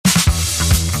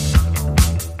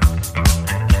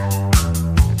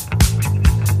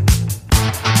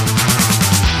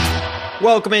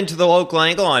welcome into the Local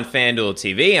Angle on FanDuel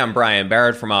TV. I'm Brian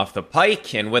Barrett from Off the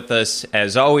Pike, and with us,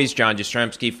 as always, John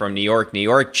Jastrzemski from New York, New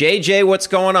York. JJ, what's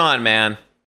going on, man?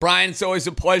 Brian, it's always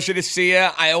a pleasure to see you.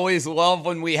 I always love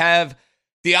when we have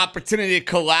the opportunity to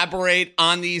collaborate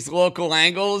on these local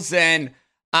angles, and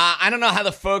I don't know how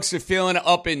the folks are feeling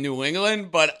up in New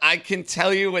England, but I can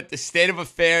tell you with the state of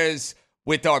affairs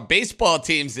with our baseball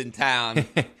teams in town,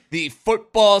 the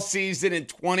football season in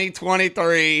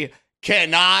 2023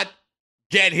 cannot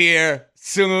get here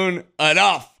soon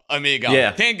enough, amigo.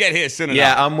 Yeah. Can't get here soon enough.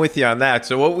 Yeah, I'm with you on that.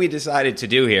 So what we decided to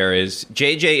do here is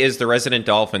JJ is the resident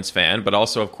Dolphins fan, but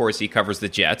also, of course, he covers the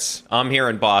Jets. I'm here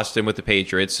in Boston with the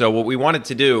Patriots. So what we wanted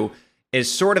to do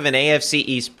is sort of an AFC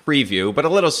East preview, but a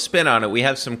little spin on it. We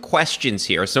have some questions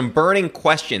here, some burning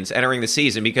questions entering the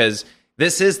season, because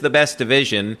this is the best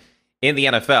division in the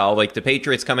NFL. Like, the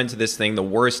Patriots come into this thing the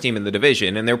worst team in the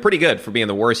division, and they're pretty good for being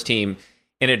the worst team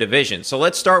in a division. So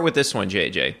let's start with this one,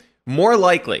 JJ. More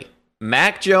likely,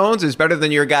 Mac Jones is better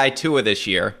than your guy Tua this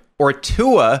year, or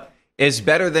Tua is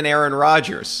better than Aaron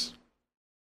Rodgers?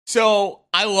 So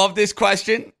I love this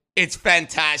question. It's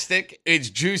fantastic.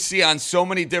 It's juicy on so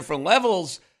many different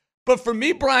levels. But for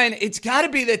me, Brian, it's got to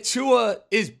be that Tua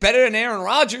is better than Aaron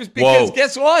Rodgers, because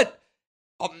guess what?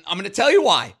 I'm going to tell you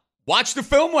why. Watch the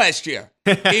film last year.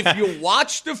 If you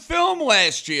watch the film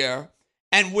last year,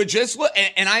 and we're just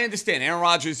and I understand Aaron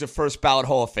Rodgers is a first ballot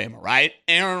Hall of Famer, right?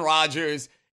 Aaron Rodgers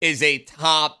is a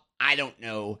top,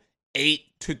 8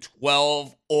 to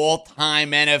 12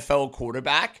 all-time NFL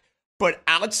quarterback. But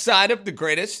outside of the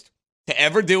greatest to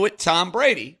ever do it, Tom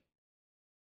Brady,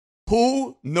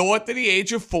 who, north of the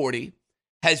age of 40,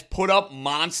 has put up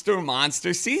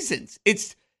monster seasons.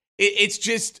 It's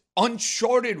just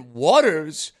uncharted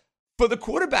waters for the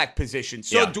quarterback position.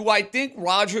 So do I think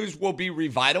Rodgers will be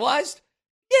revitalized?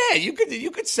 Yeah, you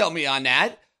could sell me on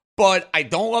that. But I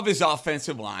don't love his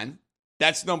offensive line.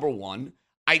 That's number one.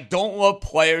 I don't love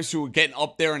players who are getting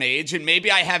up there in age. And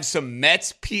maybe I have some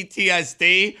Mets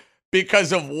PTSD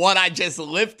because of what I just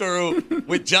lived through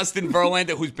with Justin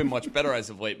Verlander, who's been much better as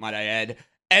of late, might I add,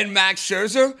 and Max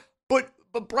Scherzer. But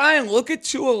Brian, look at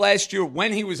Tua last year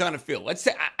when he was on the field. Let's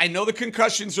say, I know the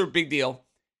concussions are a big deal,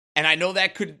 and I know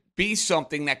that could be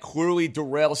something that clearly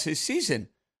derails his season.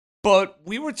 But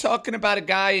we were talking about a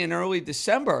guy in early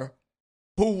December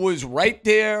who was right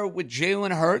there with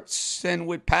Jalen Hurts and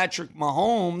with Patrick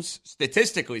Mahomes,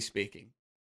 statistically speaking,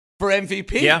 for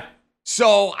MVP. Yeah.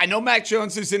 So I know Mac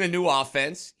Jones is in a new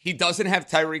offense. He doesn't have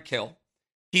Tyreek Hill.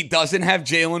 He doesn't have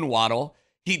Jalen Waddle.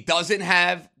 He doesn't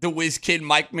have the whiz kid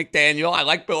Mike McDaniel. I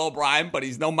like Bill O'Brien, but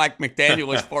he's no Mike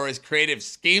McDaniel as far as creative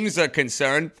schemes are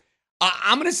concerned.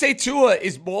 I'm going to say Tua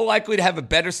is more likely to have a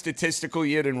better statistical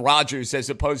year than Rodgers,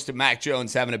 as opposed to Mac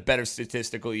Jones having a better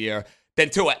statistical year than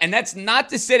Tua. And that's not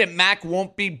to say that Mac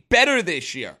won't be better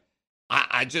this year.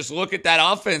 I just look at that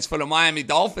offense for the Miami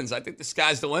Dolphins. I think the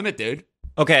sky's the limit, dude.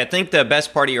 Okay, I think the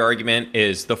best part of your argument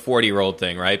is the 40-year-old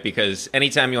thing, right? Because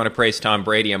anytime you want to praise Tom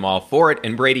Brady, I'm all for it.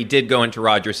 And Brady did go into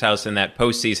Rodgers' house in that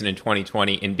postseason in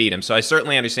 2020 and beat him. So I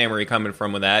certainly understand where you're coming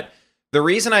from with that. The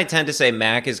reason I tend to say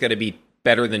Mac is going to be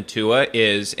better than Tua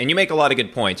is, and you make a lot of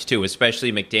good points too,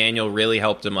 especially McDaniel really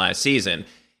helped him last season.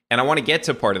 And I want to get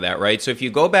to part of that, right? So if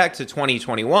you go back to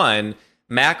 2021,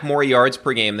 Mac more yards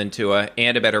per game than Tua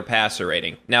and a better passer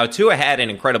rating. Now, Tua had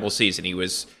an incredible season. He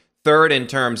was third in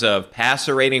terms of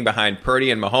passer rating behind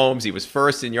Purdy and Mahomes. He was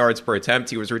first in yards per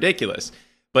attempt. He was ridiculous.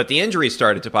 But the injuries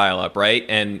started to pile up, right?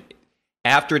 And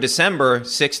after December,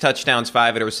 6 touchdowns,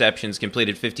 5 interceptions,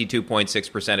 completed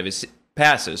 52.6% of his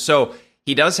passes. So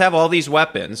he does have all these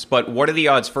weapons, but what are the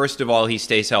odds, first of all, he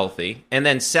stays healthy? And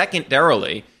then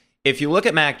secondarily, if you look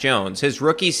at Mac Jones, his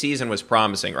rookie season was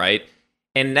promising, right?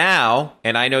 And now,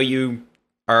 and I know you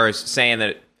are saying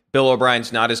that Bill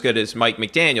O'Brien's not as good as Mike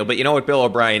McDaniel, but you know what Bill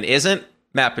O'Brien isn't?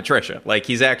 Matt Patricia. Like,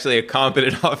 he's actually a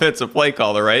competent offensive play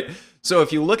caller, right? So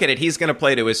if you look at it, he's going to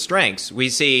play to his strengths. We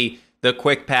see the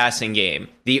quick passing game,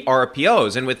 the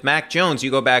RPOs. And with Mac Jones, you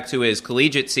go back to his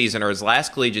collegiate season or his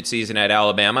last collegiate season at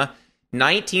Alabama,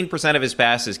 19% of his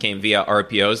passes came via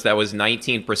RPOs. That was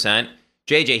 19%.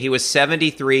 JJ, he was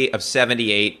 73 of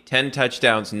 78, 10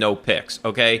 touchdowns, no picks,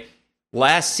 okay?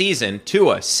 Last season,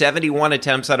 Tua, 71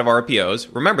 attempts out of RPOs.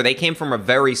 Remember, they came from a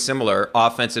very similar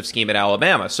offensive scheme at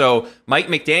Alabama. So Mike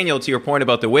McDaniel, to your point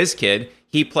about the whiz kid,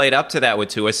 he played up to that with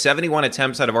Tua. 71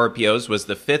 attempts out of RPOs was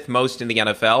the 5th most in the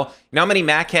NFL. You know how many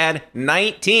Mac had?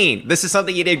 19. This is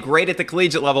something he did great at the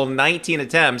collegiate level, 19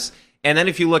 attempts. And then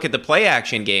if you look at the play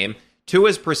action game,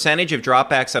 Tua's percentage of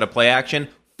dropbacks out of play action,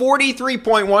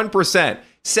 43.1%.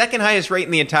 Second highest rate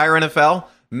in the entire NFL.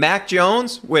 Mac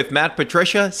Jones with Matt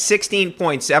Patricia,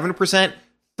 16.7%.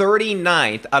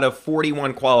 39th out of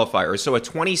 41 qualifiers, so a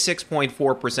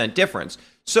 26.4% difference.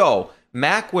 So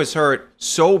Mac was hurt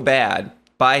so bad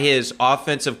by his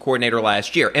offensive coordinator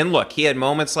last year. And look, he had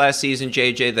moments last season,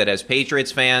 JJ, that as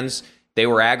Patriots fans, they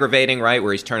were aggravating, right?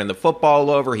 Where he's turning the football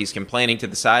over, he's complaining to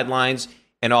the sidelines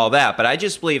and all that. But I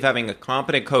just believe having a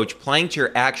competent coach playing to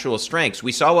your actual strengths.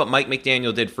 We saw what Mike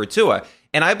McDaniel did for Tua.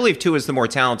 And I believe Tua is the more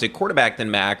talented quarterback than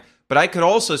Mac. But I could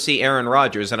also see Aaron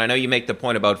Rodgers, and I know you make the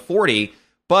point about 40,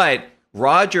 but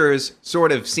Rodgers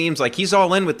sort of seems like he's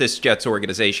all in with this Jets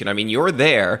organization. I mean, you're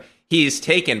there. He's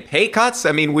taken pay cuts.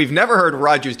 I mean, we've never heard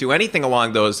Rodgers do anything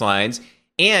along those lines.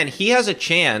 And he has a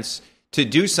chance to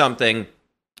do something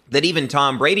that even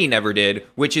Tom Brady never did,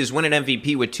 which is win an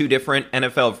MVP with two different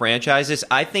NFL franchises.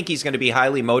 I think he's going to be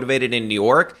highly motivated in New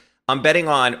York. I'm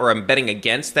betting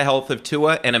against the health of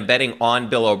Tua, and I'm betting on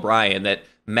Bill O'Brien that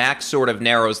Mac sort of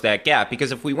narrows that gap.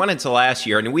 Because if we went into last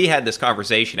year, and we had this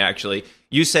conversation actually,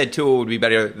 you said Tua would be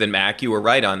better than Mac. You were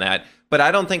right on that. But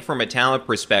I don't think from a talent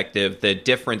perspective, the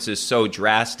difference is so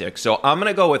drastic. So I'm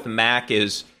going to go with Mac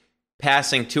is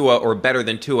passing Tua or better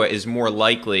than Tua is more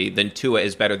likely than Tua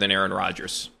is better than Aaron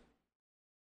Rodgers.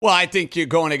 Well, I think you're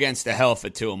going against the health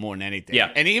of Tua more than anything.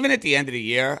 Yeah. And even at the end of the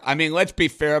year, I mean, let's be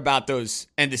fair about those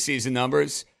end-of-season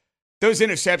numbers. Those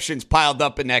interceptions piled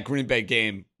up in that Green Bay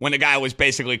game when the guy was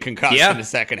basically concussed in the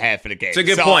second half of the game. It's a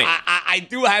good point. I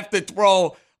do have to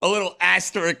throw a little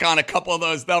asterisk on a couple of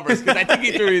those numbers because I think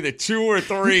he threw either 2 or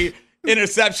 3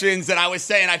 interceptions. And I was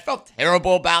saying I felt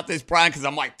terrible about this, Brian, because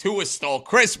I'm like, Tua stole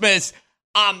Christmas.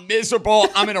 I'm miserable.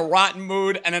 I'm in a rotten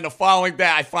mood. And then the following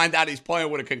day, I find out he's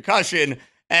playing with a concussion.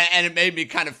 And it made me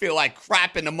kind of feel like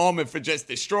crap in the moment for just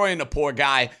destroying the poor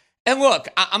guy. And look,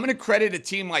 I'm going to credit a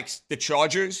team like the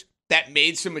Chargers that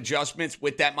made some adjustments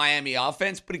with that Miami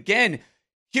offense. But again,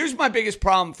 here's my biggest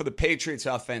problem for the Patriots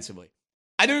offensively.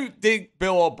 I do think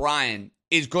Bill O'Brien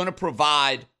is going to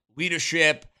provide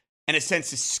leadership and a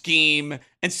sense of scheme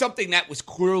and something that was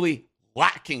clearly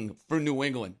lacking for New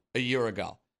England a year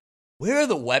ago. Where are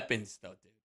the weapons, though, dude?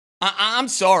 I'm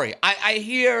sorry.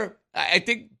 I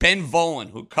think Ben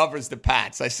Volen, who covers the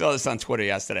Pats, I saw this on Twitter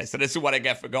yesterday, so this is what I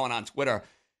get for going on Twitter.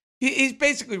 He's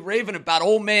basically raving about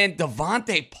old man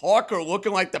Devontae Parker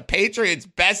looking like the Patriots'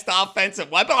 best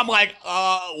offensive weapon. I'm like,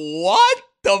 what?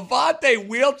 Devontae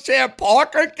Wheelchair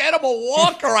Parker? Get him a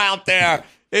walker out there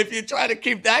if you try to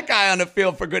keep that guy on the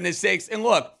field, for goodness sakes. And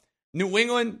look, New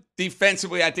England,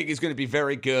 defensively, I think is going to be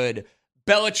very good.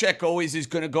 Belichick always is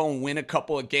going to go and win a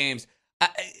couple of games.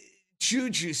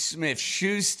 Juju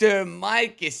Smith-Schuster,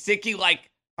 Mike Gesicki,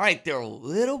 like, all right, they're a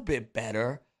little bit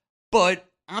better, but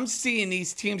I'm seeing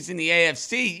these teams in the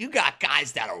AFC. You got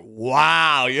guys that are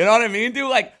wow. You know what I mean, dude?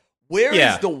 Like, where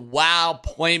is the wow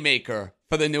playmaker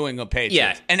for the New England Patriots?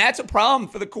 Yeah. And that's a problem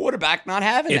for the quarterback not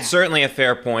having It's certainly a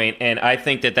fair point, and I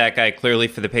think that guy clearly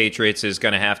for the Patriots is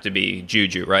going to have to be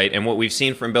Juju, right? And what we've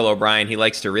seen from Bill O'Brien, he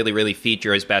likes to really, really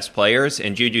feature his best players,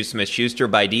 and Juju Smith-Schuster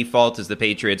by default is the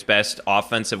Patriots' best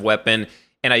offensive weapon.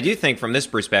 And I do think from this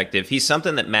perspective, he's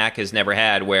something that Mac has never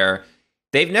had where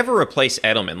they've never replaced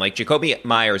Edelman. Like, Jacoby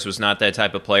Myers was not that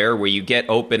type of player where you get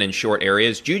open in short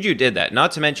areas. Juju did that.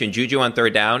 Not to mention Juju on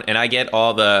third down, and I get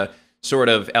all the sort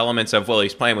of elements of, well,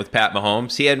 he's playing with Pat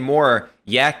Mahomes. He had more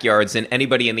yak yards than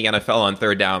anybody in the NFL on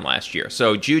third down last year.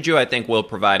 So Juju, I think, will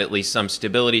provide at least some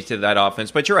stability to that offense.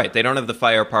 But you're right. They don't have the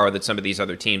firepower that some of these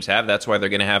other teams have. That's why they're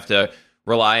going to have to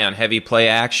rely on heavy play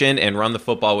action and run the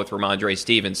football with Ramondre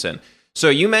Stevenson. So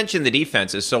you mentioned the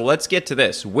defenses. So let's get to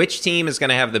this. Which team is going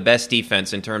to have the best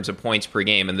defense in terms of points per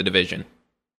game in the division?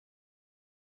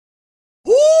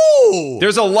 Ooh!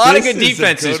 There's a lot of good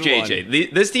defenses,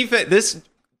 JJ. This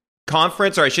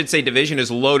conference, or I should say division, is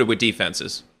loaded with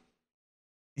defenses.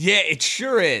 Yeah, it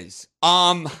sure is.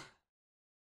 I'm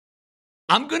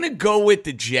going to go with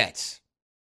the Jets.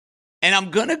 And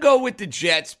I'm going to go with the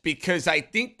Jets because I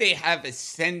think they have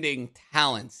ascending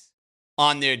talents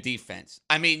on their defense.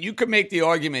 I mean, you could make the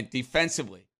argument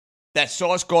defensively that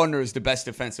Sauce Gardner is the best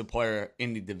defensive player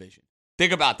in the division.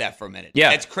 Think about that for a minute.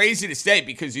 Yeah. It's crazy to say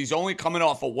because he's only coming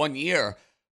off of 1 year,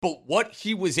 but what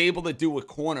he was able to do with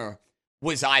corner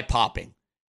was eye-popping.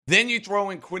 Then you throw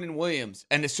in Quinnen Williams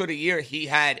and the sort of year he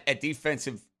had at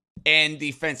defensive and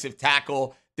defensive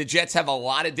tackle. The Jets have a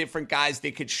lot of different guys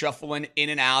they could shuffle in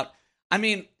and out. I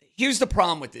mean, here's the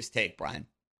problem with this take, Brian.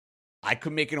 I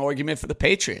could make an argument for the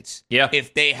Patriots. Yeah.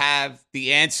 If they have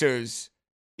the answers,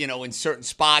 in certain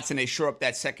spots and they shore up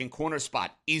that second corner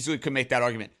spot, easily could make that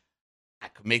argument. I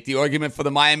could make the argument for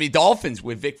the Miami Dolphins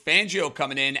with Vic Fangio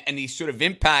coming in and the sort of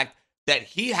impact that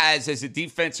he has as a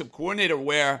defensive coordinator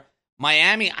where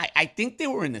Miami, I think they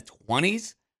were in the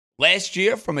 20s last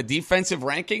year from a defensive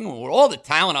ranking, with all the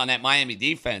talent on that Miami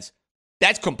defense,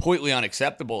 that's completely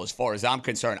unacceptable as far as I'm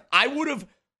concerned.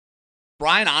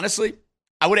 Brian, honestly,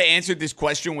 I would have answered this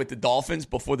question with the Dolphins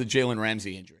before the Jalen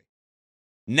Ramsey injury.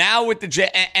 Now with the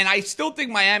Jets, and I still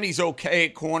think Miami's okay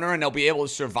at corner, and they'll be able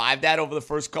to survive that over the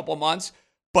first couple of months.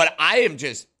 But I am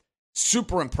just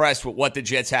super impressed with what the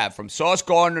Jets have, from Sauce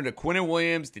Gardner to Quinnen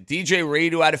Williams to DJ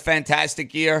Reed, who had a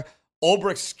fantastic year.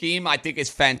 Ulbricht's scheme, I think, is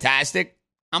fantastic.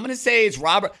 I'm going to say it's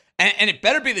Robert, and it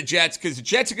better be the Jets, because the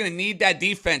Jets are going to need that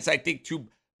defense, I think, to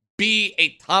be a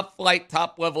top-flight,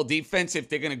 top-level defense if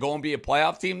they're going to go and be a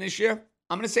playoff team this year.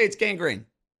 I'm going to say it's gangrene.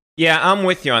 Yeah, I'm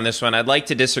with you on this one. I'd like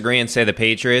to disagree and say the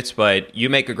Patriots, but you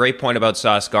make a great point about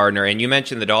Sauce Gardner, and you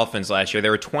mentioned the Dolphins last year. They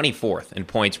were 24th in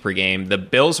points per game. The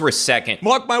Bills were second.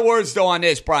 Mark my words, though, on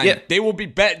this, Brian. Yeah. They will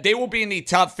be in the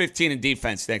top 15 in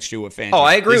defense next year with fans. Oh,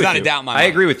 I agree with you. There's not a doubt in my mind. I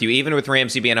agree with you, even with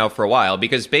Ramsey being out for a while,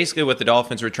 because basically what the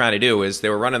Dolphins were trying to do is they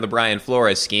were running the Brian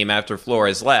Flores scheme after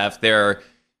Flores left. They're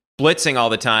blitzing all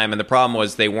the time, and the problem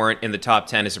was they weren't in the top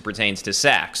 10 as it pertains to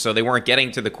sacks. So they weren't getting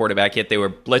to the quarterback, yet they were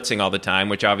blitzing all the time,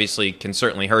 which obviously can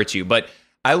certainly hurt you. But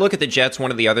I look at the Jets,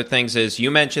 one of the other things is you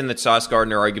mentioned that Sauce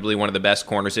Gardner, arguably one of the best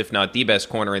corners, if not the best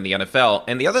corner in the NFL.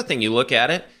 And the other thing, you look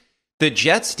at it, the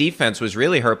Jets' defense was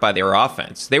really hurt by their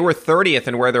offense. They were 30th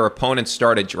in where their opponents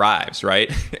started drives,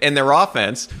 right? And their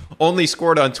offense only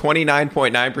scored on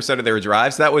 29.9% of their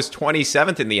drives. That was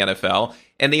 27th in the NFL.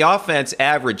 And the offense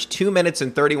averaged 2 minutes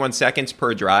and 31 seconds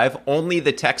per drive. Only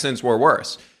the Texans were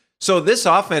worse. So this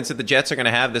offense that the Jets are going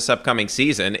to have this upcoming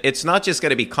season, it's not just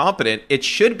going to be competent. It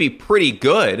should be pretty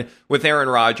good with Aaron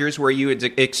Rodgers, where you would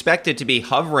expect it to be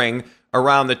hovering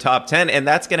around the top 10, and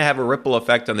that's going to have a ripple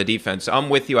effect on the defense. I'm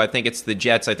with you. I think it's the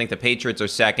Jets. I think the Patriots are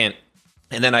second,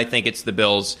 and then I think it's the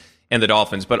Bills and the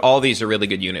Dolphins. But all these are really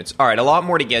good units. All right, a lot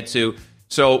more to get to.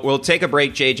 So we'll take a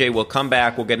break, JJ. We'll come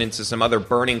back. We'll get into some other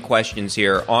burning questions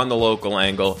here on the local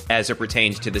angle as it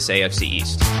pertains to this AFC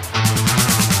East.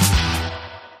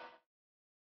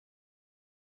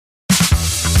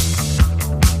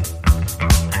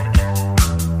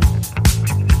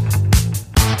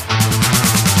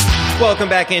 Welcome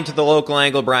back into the local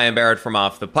angle. Brian Barrett from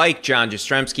Off the Pike, John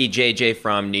Jastrzemski, JJ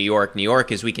from New York, New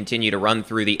York, as we continue to run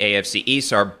through the AFC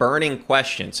East, our burning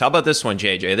questions. How about this one,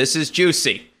 JJ? This is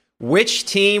juicy. Which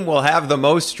team will have the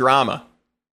most drama?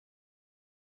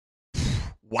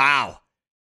 Wow.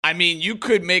 I mean, you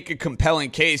could make a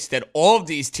compelling case that all of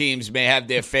these teams may have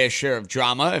their fair share of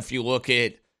drama if you look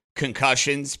at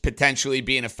concussions potentially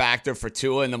being a factor for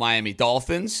Tua and the Miami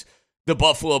Dolphins. The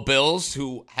Buffalo Bills,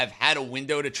 who have had a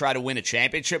window to try to win a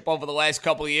championship over the last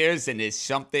couple of years, and is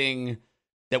something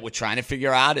that we're trying to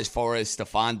figure out as far as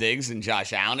Stephon Diggs and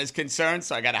Josh Allen is concerned.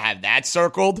 So I got to have that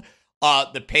circled.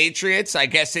 The Patriots, I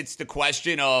guess it's the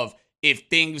question of if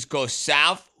things go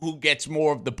south, who gets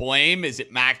more of the blame? Is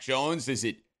it Mac Jones? Is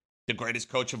it the greatest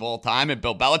coach of all time and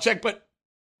Bill Belichick? But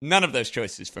none of those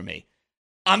choices for me.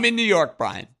 I'm in New York,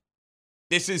 Brian.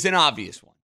 This is an obvious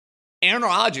one. Aaron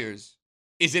Rodgers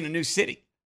is in a new city.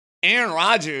 Aaron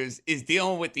Rodgers is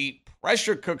dealing with the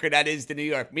pressure cooker that is the New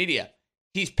York media.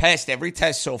 He's passed every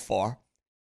test so far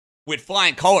with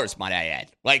flying colors, might I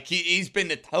add. Like, he's been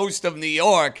the toast of New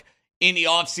York in the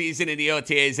offseason, in the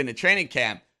OTAs, in the training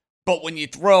camp. But when you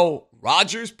throw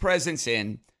Rodgers' presence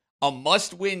in, a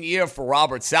must-win year for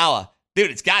Robert Saleh, dude,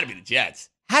 it's got to be the Jets.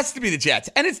 Has to be the Jets.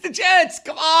 And it's the Jets.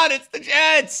 Come on, it's the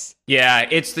Jets. Yeah,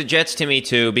 it's the Jets to me,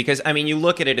 too, because, I mean, you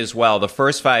look at it as well. The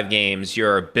first 5 games,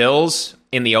 you're Bills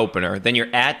in the opener. Then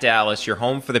you're at Dallas. You're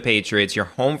home for the Patriots. You're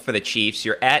home for the Chiefs.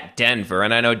 You're at Denver.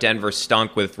 And I know Denver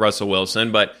stunk with Russell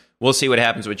Wilson, but we'll see what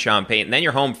happens with Sean Payton. Then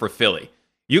you're home for Philly.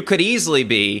 You could easily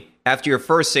be, after your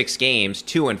first 6 games,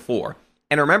 2-4.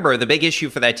 And remember, the big issue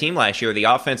for that team last year, the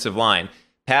offensive line.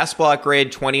 Pass block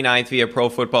grade 29th via Pro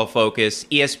Football Focus.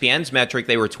 ESPN's metric,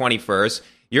 they were 21st.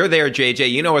 You're there,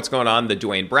 JJ. You know what's going on. The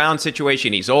Dwayne Brown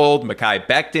situation. He's old. Mekhi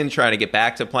Becton trying to get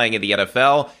back to playing in the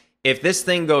NFL. If this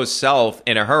thing goes south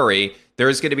in a hurry,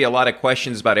 there's going to be a lot of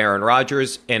questions about Aaron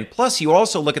Rodgers. And plus, you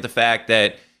also look at the fact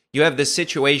that you have this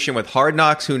situation with Hard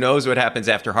Knocks. Who knows what happens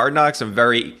after Hard Knocks? I'm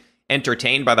very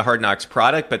entertained by the Hard Knocks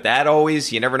product, but that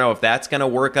always, you never know if that's going to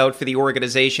work out for the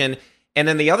organization. And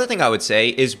then the other thing I would say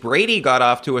is Brady got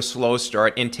off to a slow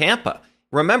start in Tampa.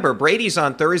 Remember, Brady's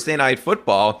on Thursday Night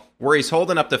Football where he's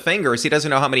holding up the fingers. He doesn't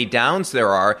know how many downs there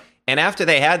are. And after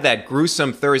they had that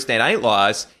gruesome Thursday night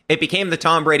loss, it became the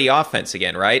Tom Brady offense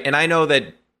again, right? And I know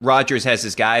that Rodgers has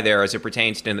his guy there as it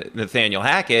pertains to Nathaniel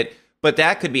Hackett, but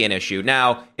that could be an issue.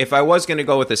 Now, if I was going to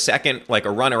go with a second, like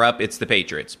a runner-up, it's the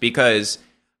Patriots, because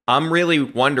I'm really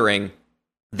wondering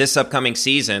this upcoming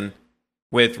season,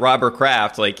 with Robert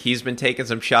Kraft, like he's been taking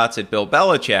some shots at Bill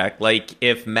Belichick. Like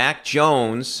if Mac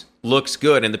Jones looks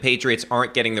good and the Patriots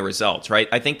aren't getting the results, right?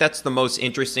 I think that's the most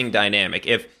interesting dynamic.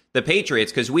 If the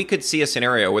Patriots, because we could see a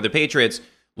scenario where the Patriots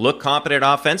look competent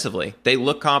offensively, they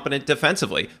look competent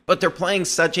defensively, but they're playing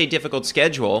such a difficult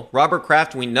schedule. Robert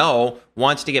Kraft, we know,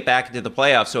 wants to get back into the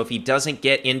playoffs. So if he doesn't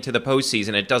get into the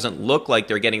postseason, it doesn't look like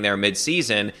they're getting there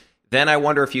midseason, then I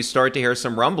wonder if you start to hear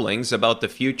some rumblings about the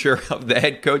future of the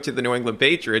head coach of the New England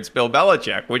Patriots, Bill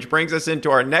Belichick, which brings us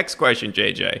into our next question,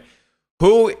 JJ.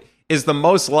 Who is the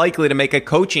most likely to make a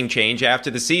coaching change after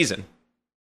the season?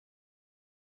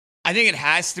 I think it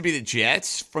has to be the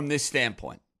Jets from this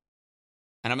standpoint.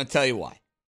 And I'm going to tell you why.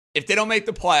 If they don't make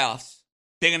the playoffs,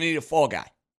 they're going to need a fall guy.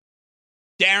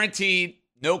 Guaranteed,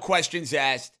 no questions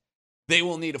asked, they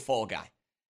will need a fall guy.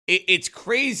 It's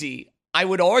crazy. I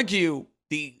would argue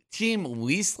the team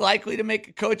least likely to make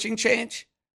a coaching change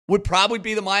would probably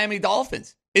be the Miami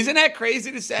Dolphins. Isn't that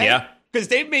crazy to say? Yeah. Because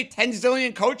they've made 10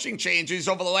 zillion coaching changes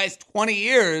over the last 20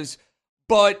 years,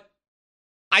 but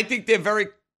I think they're very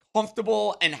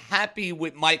comfortable and happy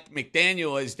with Mike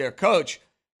McDaniel as their coach.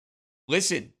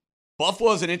 Listen,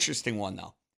 Buffalo's an interesting one,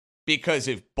 though, because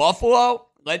if Buffalo,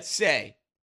 let's say,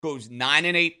 goes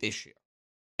 9-8 this year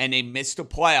and they miss the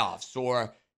playoffs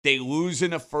or they lose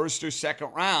in the first or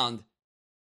second round,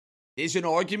 there's an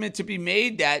argument to be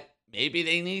made that maybe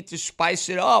they need to spice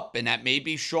it up and that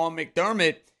maybe Sean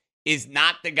McDermott is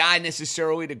not the guy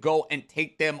necessarily to go and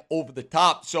take them over the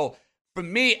top. So for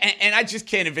me, and I just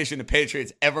can't envision the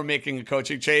Patriots ever making a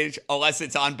coaching change unless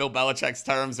it's on Bill Belichick's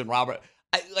terms and Robert.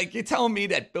 Like, you're telling me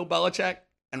that Bill Belichick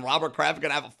and Robert Kraft are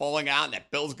going to have a falling out and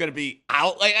that Bill's going to be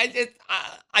out? Like,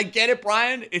 I get it,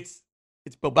 Brian. It's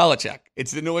Bill Belichick.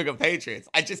 It's the New England Patriots.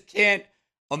 I just can't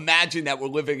imagine that we're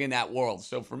living in that world.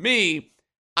 So for me,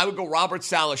 I would go Robert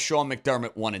Saleh, Sean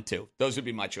McDermott, 1 and 2. Those would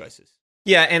be my choices.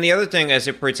 Yeah, and the other thing as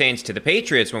it pertains to the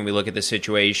Patriots when we look at the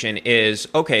situation is,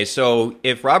 okay, so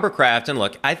if Robert Kraft, and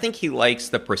look, I think he likes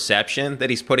the perception that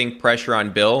he's putting pressure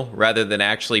on Bill rather than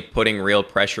actually putting real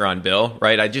pressure on Bill,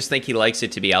 right? I just think he likes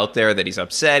it to be out there that he's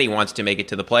upset, he wants to make it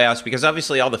to the playoffs, because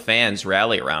obviously all the fans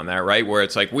rally around that, right? Where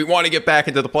it's like, we want to get back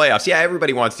into the playoffs. Yeah,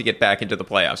 everybody wants to get back into the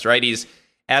playoffs, right? He's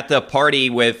at the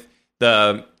party with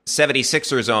the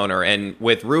 76ers owner and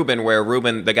with Ruben, where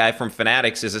Ruben, the guy from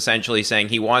Fanatics, is essentially saying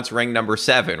he wants ring number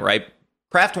 7, right?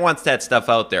 Kraft wants that stuff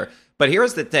out there. But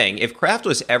here's the thing. If Kraft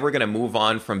was ever going to move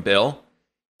on from Bill,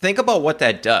 think about what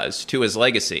that does to his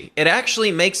legacy. It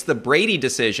actually makes the Brady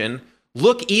decision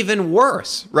look even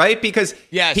worse, right? Because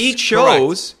he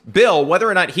chose Bill, whether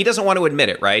or not he doesn't want to admit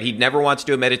it, right? He never wants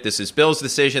to admit it. This is Bill's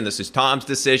decision. This is Tom's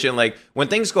decision. Like, when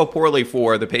things go poorly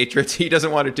for the Patriots, he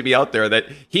doesn't want it to be out there that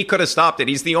he could have stopped it.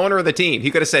 He's the owner of the team.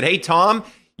 He could have said, hey, Tom,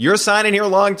 you're signing here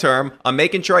long term. I'm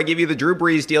making sure I give you the Drew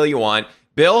Brees deal you want.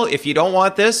 Bill, if you don't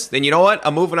want this, then you know what?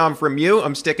 I'm moving on from you.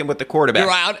 I'm sticking with the quarterback.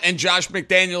 You're out, and Josh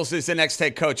McDaniels is the next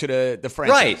head coach of the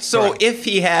franchise. Right. So if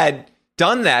he had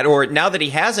done that, or now that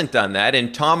he hasn't done that,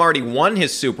 and Tom already won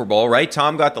his Super Bowl, right?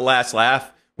 Tom got the last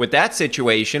laugh with that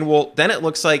situation. Well, then it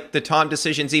looks like the Tom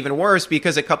decision's even worse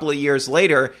because a couple of years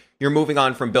later, you're moving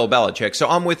on from Bill Belichick. So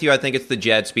I'm with you. I think it's the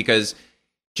Jets because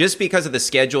just because of the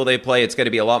schedule they play, it's going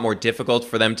to be a lot more difficult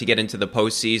for them to get into the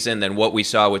postseason than what we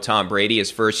saw with Tom Brady his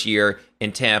first year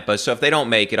in Tampa. So if they don't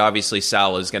make it, obviously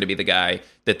Saleh is going to be the guy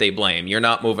that they blame. You're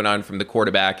not moving on from the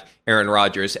quarterback, Aaron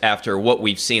Rodgers, after what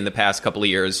we've seen the past couple of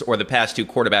years or the past two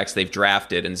quarterbacks they've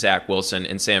drafted in Zach Wilson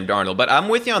and Sam Darnold. But I'm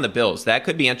with you on the Bills. That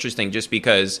could be interesting just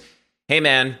because, hey,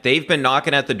 man, they've been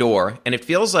knocking at the door, and it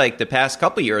feels like the past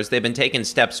couple of years they've been taking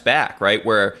steps back, right,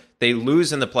 where they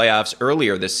lose in the playoffs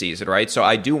earlier this season, right? So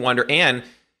I do wonder, and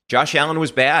Josh Allen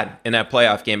was bad in that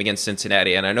playoff game against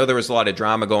Cincinnati, and I know there was a lot of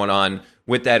drama going on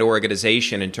with that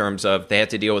organization in terms of they had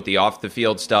to deal with the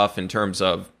off-the-field stuff, in terms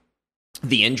of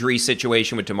the injury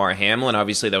situation with Damar Hamlin.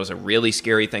 Obviously, that was a really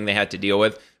scary thing they had to deal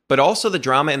with, but also the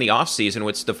drama in the offseason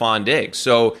with Stephon Diggs.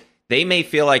 So they may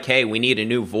feel like, hey, we need a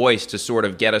new voice to sort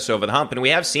of get us over the hump, and we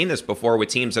have seen this before with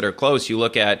teams that are close. You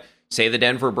look at, say, the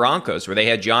Denver Broncos, where they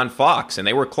had John Fox, and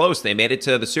they were close. They made it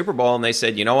to the Super Bowl, and they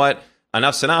said, you know what?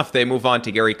 Enough's enough. They move on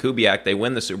to Gary Kubiak. They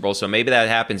win the Super Bowl. So maybe that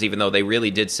happens, even though they really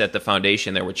did set the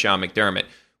foundation there with Sean McDermott.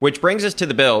 Which brings us to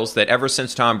the Bills, that ever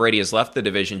since Tom Brady has left the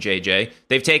division, JJ,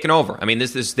 they've taken over. I mean,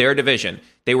 this is their division.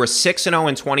 They were 6-0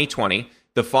 in 2020.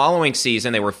 The following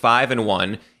season, they were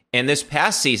 5-1. And this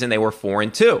past season, they were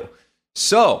 4-2.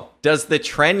 So does the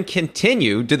trend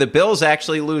continue? Do the Bills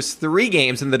actually lose 3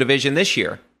 games in the division this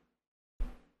year?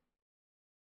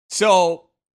 So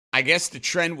I guess the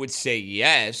trend would say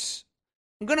yes.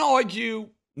 I'm going to argue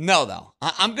no, though.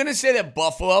 I'm going to say that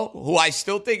Buffalo, who I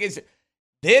still think is,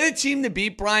 they're the team to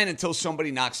beat, Brian, until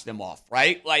somebody knocks them off,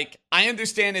 right? Like, I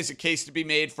understand there's a case to be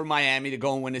made for Miami to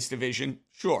go and win this division.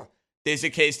 Sure. There's a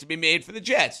case to be made for the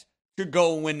Jets to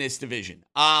go and win this division.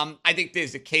 I think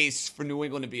there's a case for New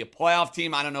England to be a playoff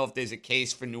team. I don't know if there's a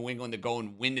case for New England to go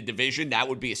and win the division. That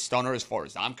would be a stunner as far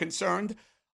as I'm concerned.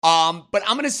 But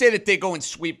I'm going to say that they go and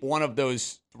sweep one of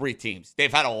those three teams.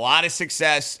 They've had a lot of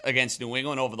success against New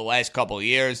England over the last couple of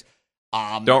years.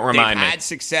 Don't remind me. They've had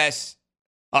success.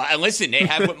 And listen, they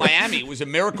have with Miami. It was a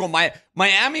miracle.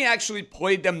 Miami actually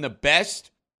played them the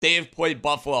best they have played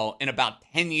Buffalo in about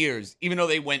 10 years, even though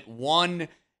they went 1-2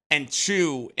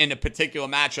 in the particular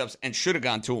matchups and should have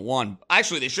gone 2-1.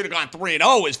 Actually, they should have gone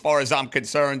 3-0 as far as I'm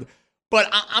concerned. But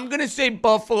I'm going to say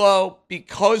Buffalo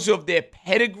because of their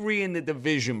pedigree in the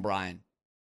division, Brian.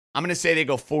 I'm going to say they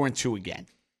go 4-2 again.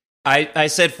 I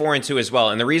said 4-2 as well.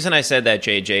 And the reason I said that,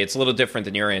 JJ, it's a little different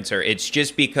than your answer. It's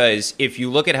just because if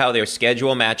you look at how their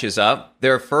schedule matches up,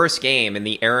 their first game in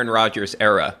the Aaron Rodgers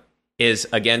era is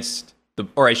against the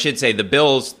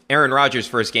Bills. Aaron Rodgers'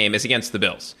 first game is against the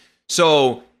Bills.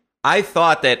 So I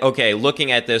thought that, okay,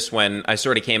 looking at this when I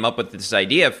sort of came up with this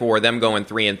idea for them going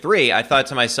 3-3, I thought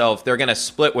to myself, they're going to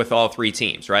split with all three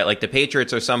teams, right? Like the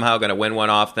Patriots are somehow going to win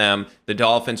one off them, the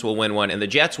Dolphins will win one, and the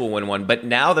Jets will win one. But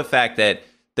now the fact that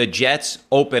the Jets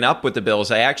open up with the Bills,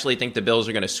 I actually think the Bills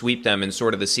are going to sweep them in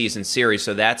sort of the season series,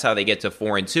 so that's how they get to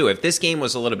 4-2. If this game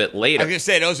was a little bit later... I was going to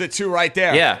say, those are two right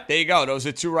there. Yeah. There you go. Those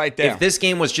are two right there. If this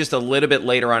game was just a little bit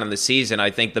later on in the season,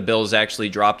 I think the Bills actually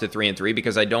dropped to 3-3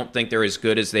 because I don't think they're as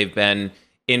good as they've been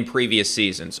in previous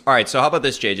seasons. All right, so how about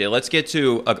this, JJ? Let's get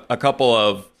to a couple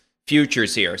of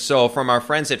futures here. So from our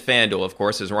friends at FanDuel, of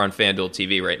course, as we're on FanDuel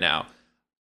TV right now,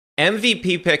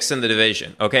 MVP picks in the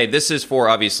division. Okay, this is for,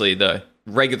 obviously, the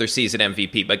regular season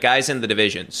MVP, but guys in the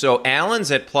division. So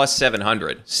Allen's at plus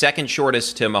 700, second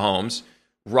shortest to Mahomes.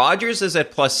 Rodgers is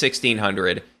at plus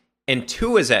 1,600, and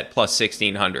Tua is at plus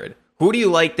 1,600. Who do you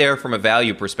like there from a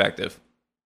value perspective?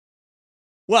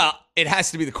 Well, it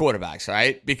has to be the quarterbacks,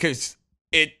 right? Because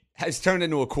it has turned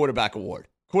into a quarterback award.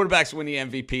 Quarterbacks win the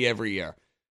MVP every year.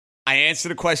 I answered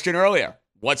the question earlier.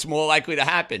 What's more likely to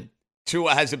happen?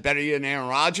 Tua has a better year than Aaron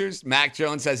Rodgers. Mac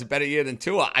Jones has a better year than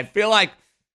Tua. I feel like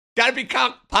got to be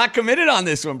pot committed on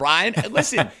this one, Brian.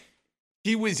 Listen,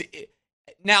 he was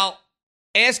now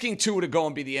asking Tua to go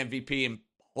and be the MVP and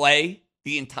play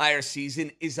the entire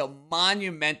season is a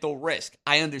monumental risk.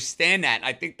 I understand that.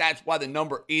 I think that's why the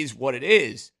number is what it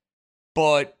is.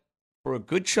 But for a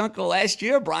good chunk of last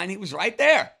year, Brian, he was right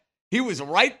there. He was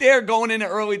right there going into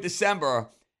early December.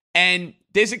 And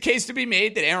there's a case to be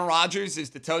made that Aaron Rodgers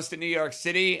is the toast of New York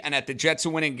City and that the Jets are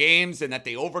winning games and that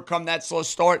they overcome that slow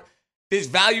start. There's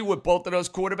value with both of those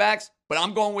quarterbacks, but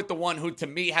I'm going with the one who, to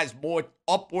me, has more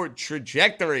upward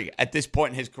trajectory at this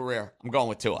point in his career. I'm going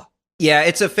with Tua. Yeah,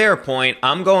 it's a fair point.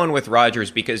 I'm going with Rodgers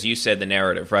because you said the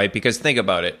narrative, right? Because think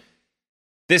about it.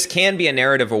 This can be a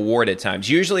narrative award at times.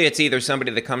 Usually it's either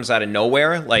somebody that comes out of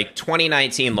nowhere, like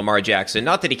 2019 Lamar Jackson.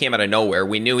 Not that he came out of nowhere.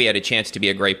 We knew he had a chance to be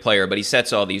a great player, but he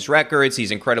sets all these records. He's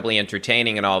incredibly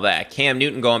entertaining and all that. Cam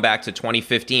Newton going back to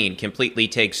 2015 completely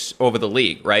takes over the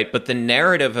league, right? But the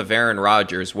narrative of Aaron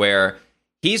Rodgers where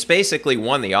he's basically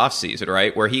won the offseason,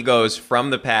 right? Where he goes from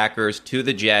the Packers to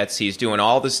the Jets. He's doing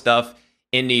all the stuff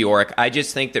in New York. I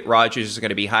just think that Rodgers is going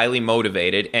to be highly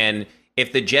motivated, and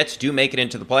if the Jets do make it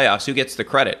into the playoffs, who gets the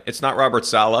credit? It's not Robert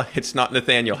Saleh. It's not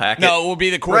Nathaniel Hackett. No, it will be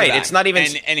the quarterback. Right, it's not even...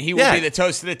 And he will be the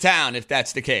toast of the town if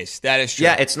that's the case. That is true.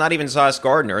 Yeah, it's not even Sauce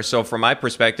Gardner. So from my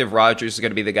perspective, Rodgers is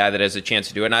going to be the guy that has a chance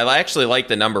to do it. And I actually like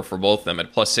the number for both of them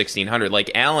at plus 1,600. Like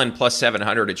Allen plus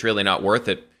 700, it's really not worth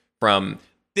it from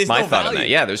my thought on that.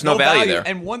 Yeah, there's no value there.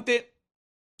 And one thing,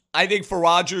 I think for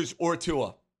Rodgers or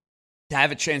Tua to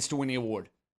have a chance to win the award,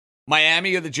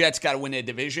 Miami or the Jets got to win their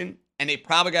division. And they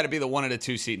probably got to be the 1 or the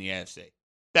 2 seed in the AFC.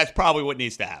 That's probably what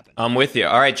needs to happen. I'm with you.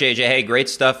 All right, JJ. Hey, great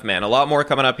stuff, man. A lot more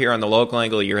coming up here on the local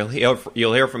angle. You'll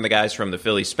hear from the guys from the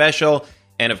Philly Special.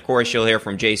 And, of course, you'll hear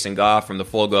from Jason Goff from the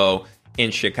Full Go in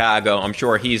Chicago. I'm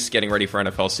sure he's getting ready for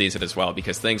NFL season as well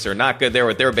because things are not good there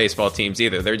with their baseball teams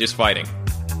either. They're just fighting.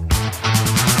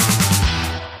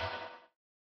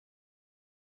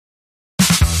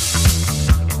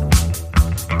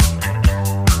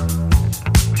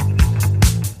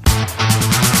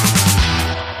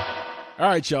 All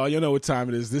right, y'all, you know what time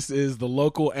it is. This is the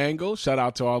local angle. Shout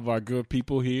out to all of our good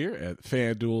people here at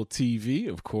FanDuel TV,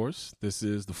 of course. This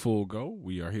is the Full Go.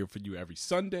 We are here for you every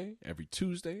Sunday, every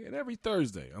Tuesday, and every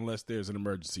Thursday, unless there's an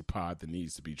emergency pod that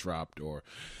needs to be dropped or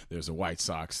there's a White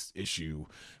Sox issue,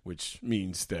 which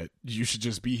means that you should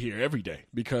just be here every day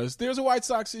because there's a White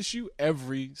Sox issue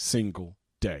every single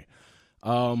day.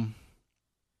 Hey,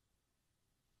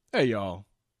 y'all.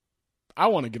 I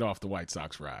want to get off the White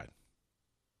Sox ride.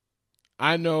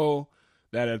 I know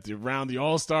that around the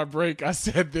All-Star break, I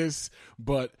said this,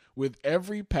 but with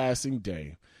every passing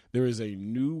day, there is a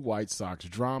new White Sox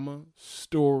drama,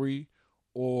 story,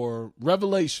 or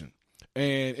revelation.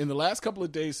 And in the last couple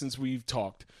of days since we've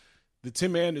talked, the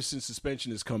Tim Anderson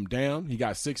suspension has come down. He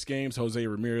got 6 games. Jose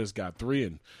Ramirez got 3.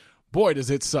 And boy, does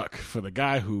it suck for the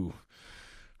guy who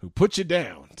put you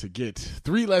down to get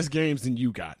 3 less games than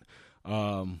you got.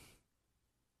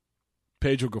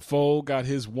 Pedro Grifol got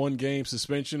his 1-game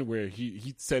suspension where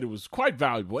he said it was quite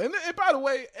valuable. And by the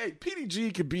way, hey,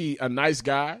 PDG could be a nice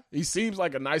guy. He seems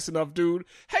like a nice enough dude.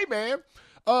 Hey, man,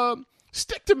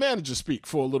 stick to manager speak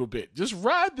for a little bit. Just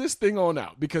ride this thing on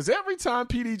out, because every time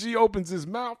PDG opens his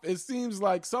mouth, it seems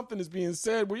like something is being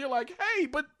said where you're like, hey,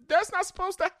 but that's not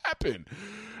supposed to happen,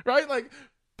 right? Like,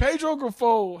 Pedro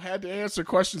Grifol had to answer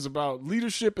questions about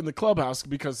leadership in the clubhouse,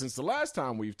 because since the last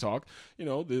time we've talked, you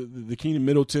know, the Keenan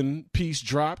Middleton piece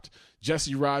dropped.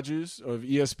 Jesse Rogers of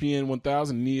ESPN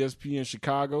 1000 and ESPN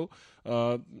Chicago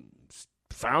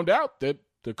found out that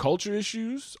the culture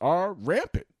issues are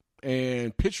rampant,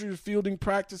 and pitcher fielding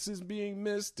practices being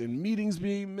missed, and meetings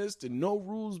being missed, and no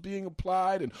rules being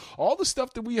applied, and all the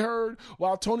stuff that we heard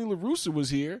while Tony La Russa was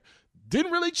here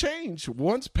didn't really change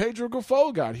once Pedro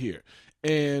Grifol got here.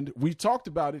 And we talked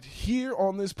about it here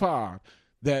on this pod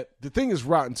that the thing is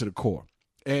rotten to the core.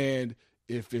 And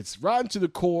if it's rotten to the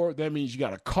core, that means you got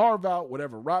to carve out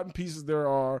whatever rotten pieces there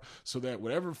are so that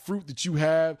whatever fruit that you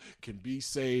have can be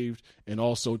saved and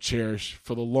also cherished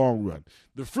for the long run.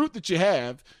 The fruit that you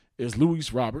have is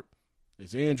Luis Robert,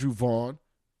 is Andrew Vaughn,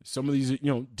 some of these, you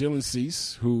know, Dylan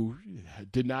Cease, who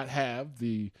did not have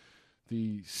the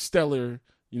stellar,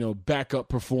 you know, backup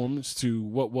performance to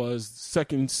what was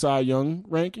second Cy Young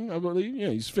ranking, I believe. Yeah,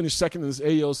 he's finished second in this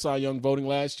AL Cy Young voting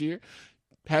last year.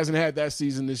 Hasn't had that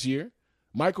season this year.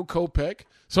 Michael Kopech.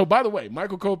 So, by the way,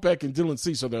 Michael Kopech and Dylan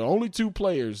Cease are the only 2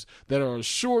 players that are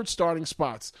assured starting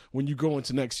spots when you go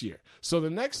into next year. So the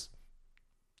next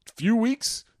few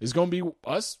weeks is going to be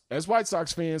us as White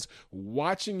Sox fans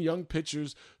watching young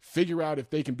pitchers figure out if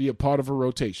they can be a part of a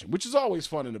rotation, which is always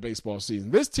fun in the baseball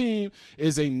season. This team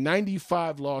is a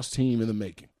 95-loss team in the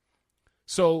making.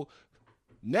 So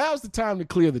now's the time to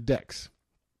clear the decks.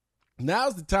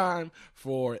 Now's the time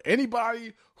for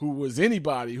anybody who was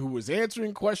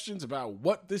answering questions about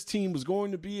what this team was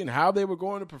going to be and how they were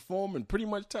going to perform and pretty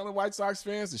much telling White Sox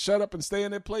fans to shut up and stay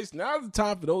in their place. Now's the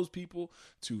time for those people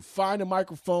to find a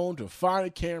microphone, to find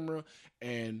a camera,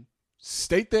 and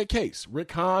state their case.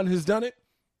 Rick Hahn has done it,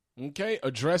 okay,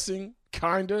 addressing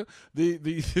kind of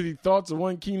the thoughts of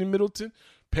one Keenan Middleton.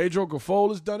 Pedro Grifol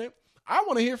has done it. I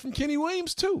want to hear from Kenny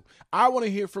Williams, too. I want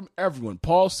to hear from everyone.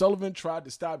 Paul Sullivan tried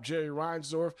to stop Jerry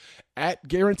Reinsdorf at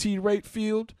Guaranteed Rate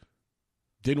Field.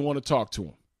 Didn't want to talk to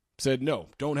him. Said, no,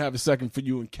 don't have a second for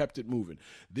you, and kept it moving.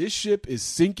 This ship is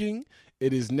sinking.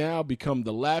 It has now become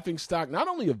the laughingstock, not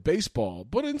only of baseball,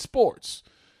 but in sports.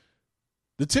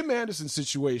 The Tim Anderson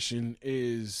situation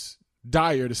is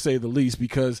dire, to say the least,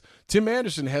 because Tim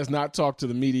Anderson has not talked to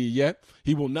the media yet.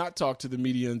 He will not talk to the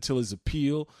media until his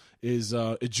appeal is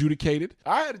adjudicated.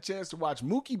 I had a chance to watch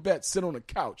Mookie Betts sit on a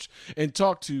couch and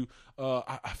talk to,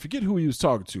 I forget who he was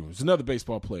talking to. It's another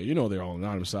baseball player. You know they're all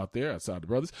anonymous out there, outside the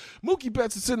brothers. Mookie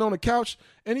Betts is sitting on a couch,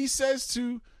 and he says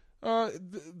to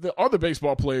the other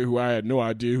baseball player, who I had no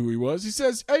idea who he was, he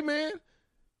says, hey, man,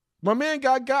 my man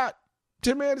got.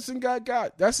 Tim Anderson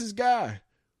got. That's his guy.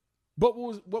 But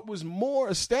what was more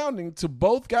astounding to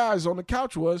both guys on the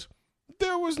couch was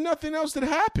there was nothing else that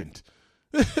happened.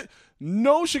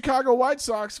 No Chicago White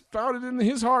Sox found it in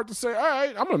his heart to say, all right,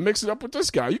 I'm going to mix it up with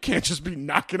this guy. You can't just be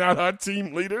knocking out our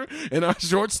team leader and our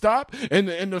shortstop and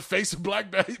the face of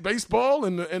black baseball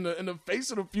and the face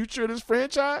of the future of this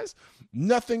franchise.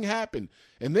 Nothing happened.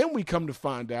 And then we come to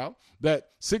find out that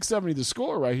 670 The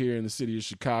Score right here in the city of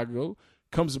Chicago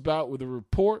comes about with a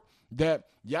report that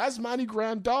Yasmani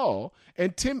Grandal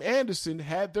and Tim Anderson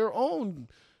had their own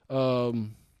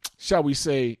shall we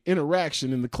say,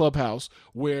 interaction in the clubhouse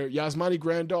where Yasmani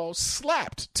Grandal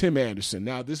slapped Tim Anderson.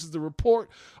 Now, this is the report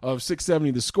of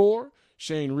 670 The Score.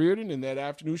 Shane Reardon in that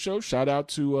afternoon show. Shout out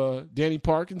to Danny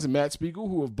Parkins and Matt Spiegel,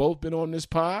 who have both been on this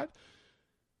pod.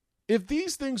 If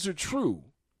these things are true,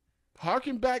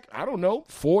 harken back, I don't know,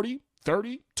 40,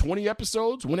 30, 20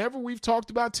 episodes, whenever we've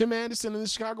talked about Tim Anderson and the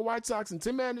Chicago White Sox, and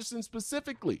Tim Anderson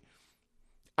specifically,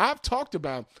 I've talked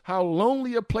about how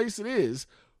lonely a place it is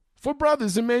for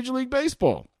brothers in Major League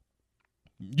Baseball.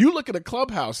 You look at a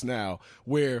clubhouse now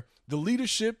where the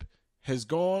leadership has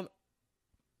gone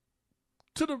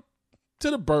to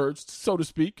the birds, so to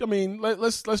speak. I mean,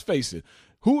 let's face it.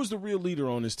 Who is the real leader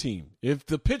on this team? If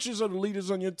the pitchers are the leaders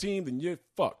on your team, then you're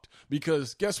fucked.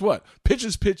 Because guess what?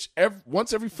 Pitchers pitch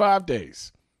once every 5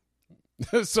 days.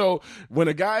 So when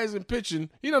a guy isn't pitching,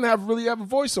 he doesn't really have a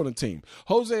voice on the team.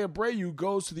 Jose Abreu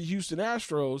goes to the Houston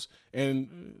Astros,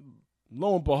 and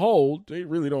lo and behold, they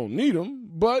really don't need him.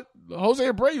 But Jose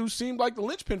Abreu seemed like the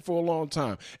linchpin for a long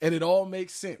time. And it all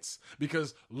makes sense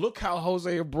because look how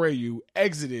Jose Abreu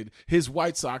exited his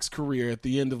White Sox career at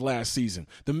the end of last season.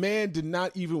 The man did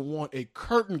not even want a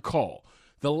curtain call.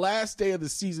 The last day of the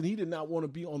season, he did not want to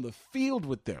be on the field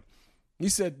with them. He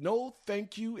said, no,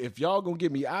 thank you. If y'all going to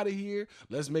get me out of here,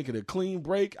 let's make it a clean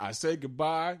break. I said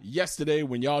goodbye yesterday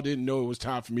when y'all didn't know it was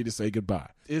time for me to say goodbye.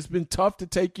 It's been tough to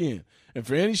take in. And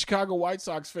for any Chicago White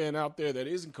Sox fan out there that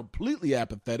isn't completely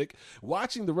apathetic,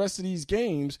 watching the rest of these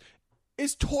games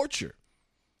is torture.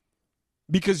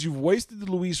 Because you've wasted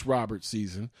the Luis Roberts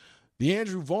season, the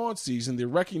Andrew Vaughn season, the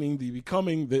reckoning, the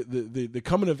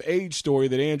coming of age story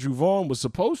that Andrew Vaughn was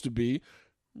supposed to be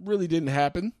really didn't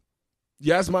happen.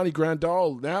 Yasmani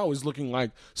Grandal now is looking like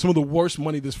some of the worst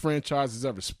money this franchise has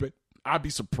ever spent. I'd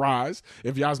be surprised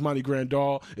if Yasmani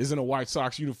Grandal is in a White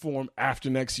Sox uniform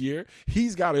after next year.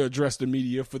 He's got to address the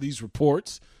media for these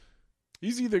reports.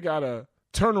 He's either got to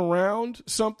turn around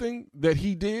something that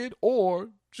he did or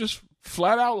just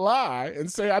flat out lie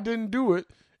and say, I didn't do it,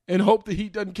 and hope the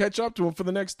Heat doesn't catch up to him for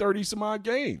the next 30-some-odd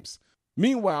games.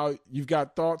 Meanwhile, you've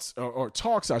got thoughts or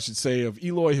talks, I should say, of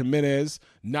Eloy Jimenez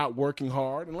not working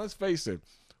hard. And let's face it,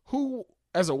 who,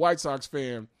 as a White Sox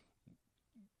fan,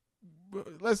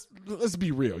 let's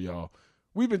be real, y'all.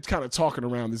 We've been kind of talking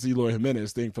around this Eloy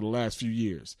Jimenez thing for the last few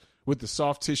years with the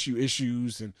soft tissue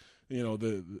issues and, you know,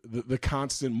 the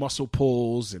constant muscle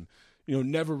pulls and, you know,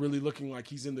 never really looking like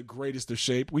he's in the greatest of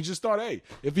shape. We just thought, hey,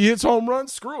 if he hits home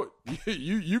runs, screw it.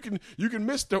 You can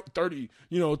miss 30,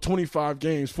 25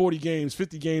 games, 40 games,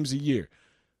 50 games a year.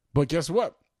 But guess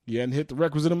what? He hadn't hit the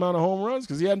requisite amount of home runs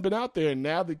because he hadn't been out there. And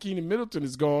now that Keenan Middleton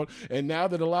is gone, and now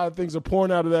that a lot of things are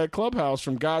pouring out of that clubhouse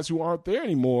from guys who aren't there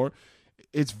anymore,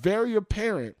 it's very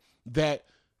apparent that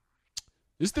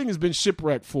this thing has been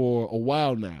shipwrecked for a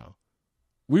while now.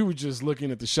 We were just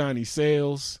looking at the shiny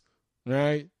sails,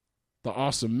 right? The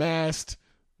awesome mast,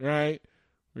 right?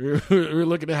 We're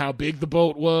looking at how big the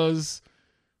boat was.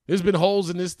 There's been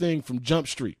holes in this thing from Jump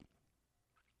Street.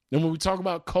 And when we talk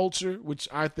about culture, which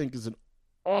I think is an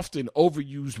often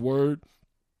overused word,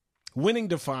 winning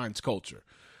defines culture.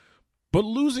 But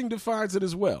losing defines it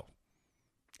as well.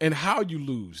 And how you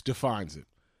lose defines it.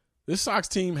 This Sox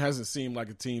team hasn't seemed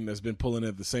like a team that's been pulling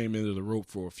at the same end of the rope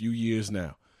for a few years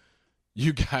now.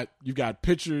 You got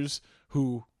pitchers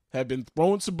who have been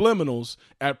throwing subliminals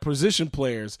at position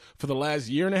players for the last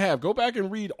year and a half. Go back and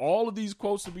read all of these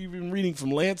quotes that we've been reading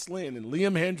from Lance Lynn and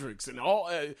Liam Hendricks and all.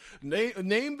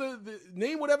 Name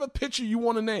whatever pitcher you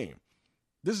want to name.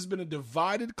 This has been a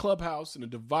divided clubhouse and a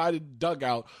divided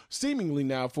dugout seemingly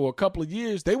now for a couple of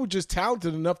years. They were just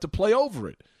talented enough to play over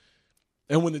it.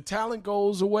 And when the talent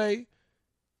goes away,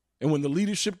 and when the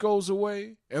leadership goes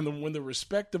away, and when the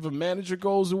respect of a manager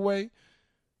goes away,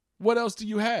 what else do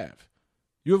you have?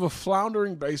 You have a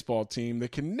floundering baseball team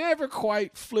that can never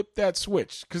quite flip that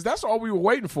switch because that's all we were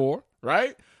waiting for,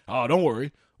 right? Oh, don't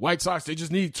worry. White Sox, they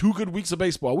just need 2 good weeks of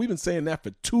baseball. We've been saying that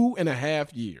for 2.5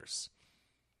 years.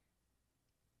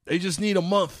 They just need a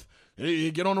month. They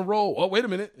get on a roll. Oh, wait a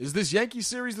minute. Is this Yankee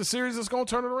series the series that's going to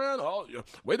turn it around? Oh, yeah.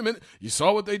 Wait a minute. You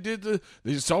saw what they did to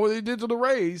the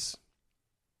Rays.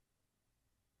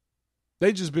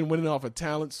 They just been winning off of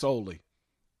talent solely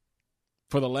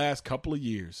for the last couple of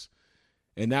years.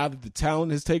 And now that the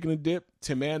talent has taken a dip,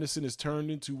 Tim Anderson has turned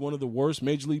into one of the worst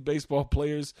Major League Baseball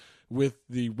players with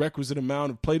the requisite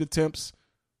amount of plate attempts,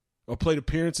 or plate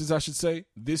appearances, I should say,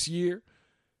 this year.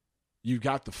 You've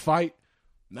got the fight.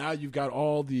 Now you've got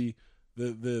all the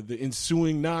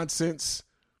ensuing nonsense.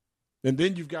 And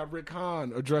then you've got Rick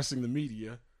Hahn addressing the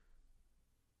media.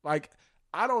 Like,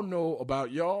 I don't know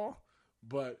about y'all,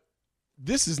 but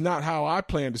this is not how I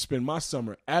plan to spend my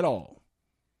summer at all.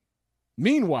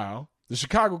 Meanwhile, the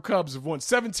Chicago Cubs have won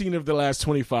 17 of the last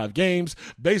 25 games.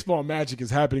 Baseball magic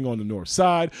is happening on the north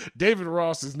side. David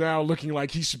Ross is now looking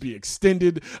like he should be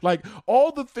extended. Like,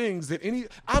 all the things that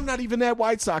I'm not even that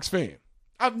White Sox fan.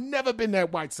 I've never been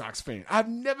that White Sox fan. I've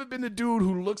never been the dude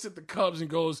who looks at the Cubs and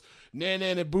goes, nah,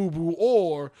 nah, nah, boo-boo,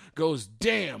 or goes,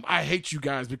 damn, I hate you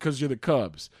guys because you're the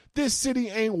Cubs. This city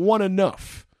ain't won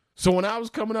enough. So when I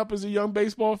was coming up as a young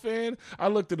baseball fan, I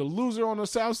looked at a loser on the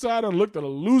south side and looked at a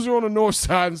loser on the north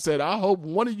side and said, I hope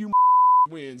one of you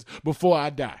wins before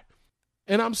I die.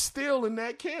 And I'm still in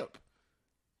that camp.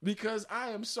 because I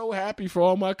am so happy for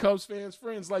all my Cubs fans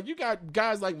friends. Like, you got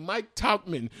guys like Mike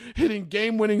Tauchman hitting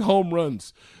game-winning home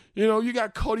runs. You know, you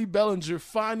got Cody Bellinger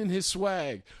finding his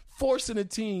swag, forcing a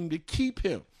team to keep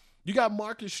him. You got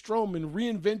Marcus Stroman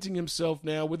reinventing himself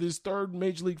now with his third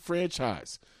Major League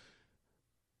franchise.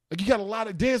 Like, you got a lot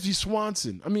of Dansby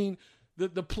Swanson. I mean,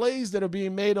 the plays that are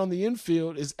being made on the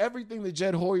infield is everything that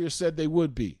Jed Hoyer said they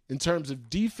would be in terms of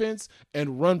defense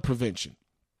and run prevention.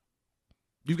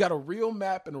 You've got a real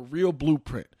map and a real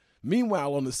blueprint.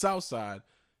 Meanwhile, on the south side,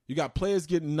 you got players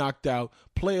getting knocked out,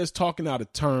 players talking out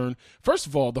of turn. First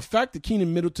of all, the fact that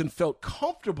Keenan Middleton felt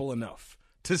comfortable enough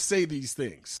to say these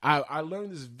things. I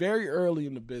learned this very early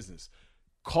in the business.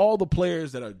 Call the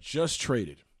players that are just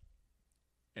traded,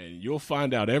 and you'll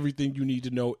find out everything you need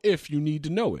to know if you need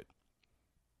to know it.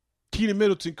 Keenan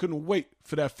Middleton couldn't wait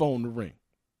for that phone to ring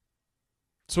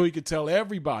so he could tell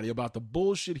everybody about the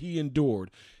bullshit he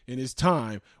endured in his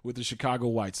time with the Chicago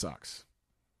White Sox.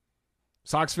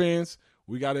 Sox fans,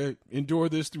 we got to endure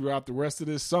this throughout the rest of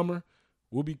this summer.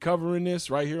 We'll be covering this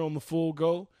right here on the Full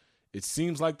Go. It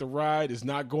seems like the ride is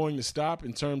not going to stop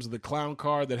in terms of the clown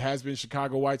car that has been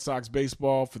Chicago White Sox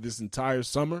baseball for this entire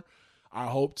summer. I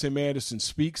hope Tim Anderson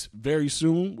speaks very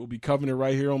soon. We'll be covering it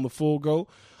right here on the Full Go.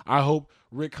 I hope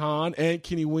Rick Hahn and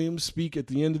Kenny Williams speak at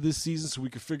the end of this season so we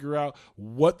can figure out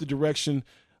what the direction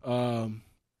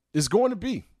is going to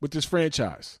be with this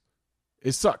franchise.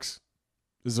 It sucks.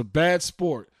 It's a bad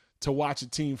sport to watch a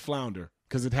team flounder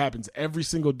because it happens every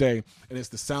single day, and it's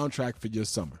the soundtrack for your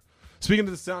summer. Speaking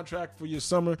of the soundtrack for your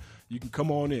summer, you can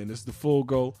come on in. This is the Full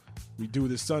Go. We do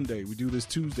this Sunday. We do this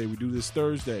Tuesday. We do this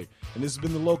Thursday. And this has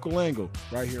been the Local Angle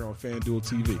right here on FanDuel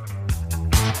TV.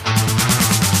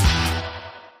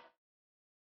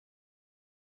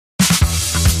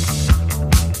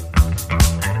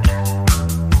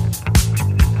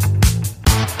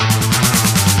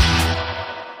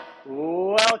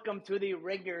 Welcome to the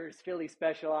Ringers Philly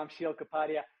Special. I'm Sheil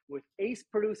Kapadia with ace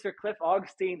producer Cliff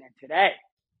Augustine, and today,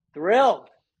 thrilled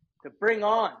to bring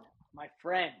on my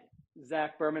friend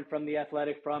Zach Berman from The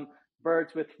Athletic, from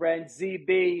Birds with Friends.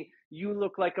 ZB, you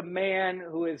look like a man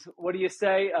who is, what do you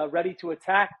say, ready to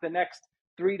attack the next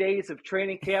 3 days of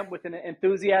training camp with an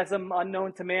enthusiasm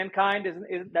unknown to mankind.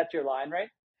 Isn't that your line, right?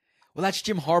 Well, that's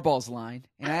Jim Harbaugh's line,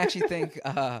 and I actually think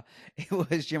it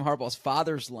was Jim Harbaugh's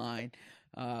father's line.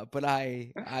 But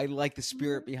I like the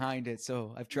spirit behind it,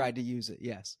 so I've tried to use it,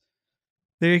 yes.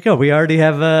 There you go. We already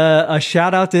have a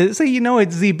shout out to, so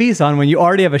it's ZB's on when you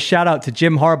already have a shout out to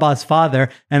Jim Harbaugh's father,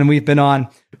 and we've been on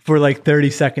for like 30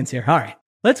 seconds here. All right,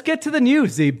 let's get to the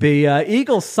news, ZB.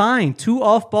 Eagles signed 2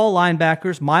 off-ball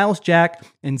linebackers, Miles Jack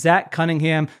and Zach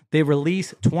Cunningham. They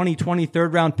release 2020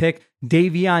 third-round pick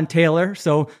Davion Taylor.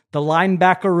 So the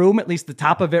linebacker room, at least the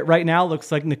top of it right now,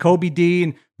 looks like Nakobe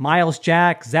Dean, Miles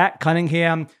Jack, Zach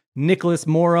Cunningham, Nicholas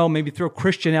Morrow, maybe throw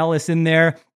Christian Ellis in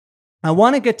there. I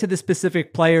want to get to the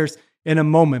specific players in a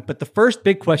moment, but the first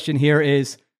big question here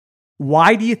is,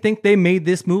 why do you think they made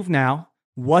this move now?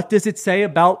 What does it say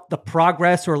about the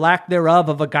progress or lack thereof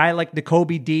of a guy like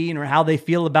Nakobe Dean, or how they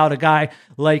feel about a guy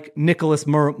like Nicholas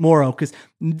Morrow? Because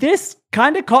this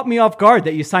kind of caught me off guard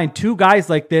that you signed 2 guys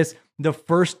like this the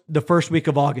first week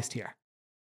of August here.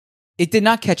 It did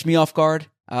not catch me off guard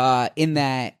in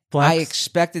that Flex. I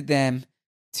expected them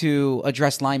to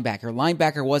address linebacker.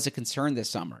 Linebacker was a concern this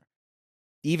summer.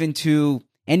 Even to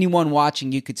anyone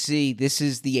watching, you could see this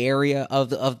is the area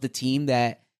of the team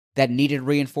that needed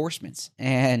reinforcements.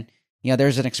 And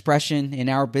there's an expression in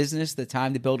our business: the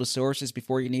time to build a source is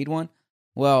before you need one.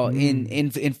 Well,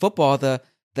 in football, the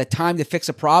time to fix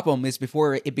a problem is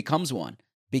before it becomes one.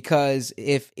 Because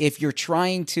if you're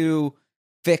trying to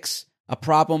fix a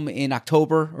problem in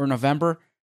October or November,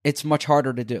 it's much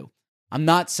harder to do. I'm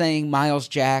not saying Miles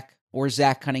Jack or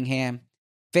Zach Cunningham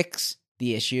fix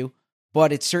the issue,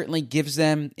 but it certainly gives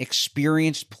them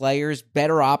experienced players,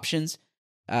 better options.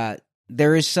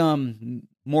 There is some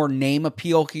more name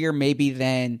appeal here maybe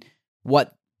than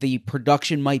what the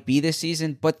production might be this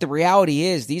season. But the reality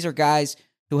is these are guys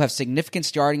who have significant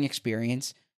starting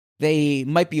experience. They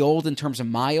might be old in terms of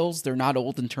miles. They're not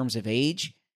old in terms of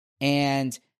age.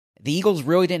 And the Eagles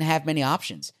really didn't have many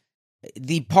options.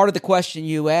 The part of the question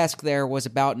you asked there was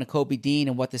about Nakobe Dean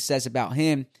and what this says about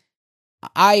him.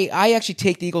 I actually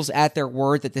take the Eagles at their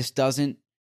word that this doesn't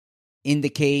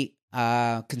indicate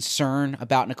concern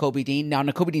about Nakobe Dean. Now,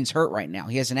 Nakobe Dean's hurt right now.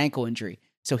 He has an ankle injury,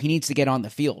 so he needs to get on the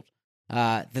field.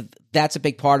 That's a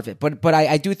big part of it. But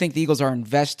I do think the Eagles are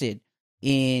invested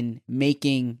in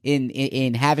having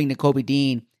Nakobe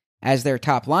Dean as their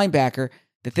top linebacker.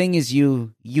 The thing is,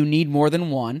 you need more than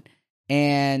one,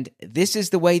 and this is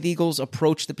the way the Eagles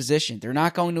approach the position. They're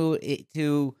not going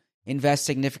to invest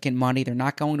significant money. They're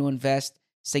not going to invest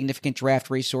significant draft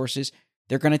resources.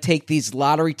 They're going to take these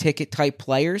lottery ticket type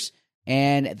players,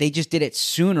 and they just did it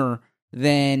sooner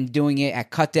than doing it at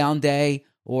cut down day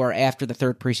or after the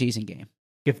third preseason game.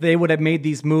 If they would have made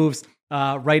these moves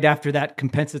right after that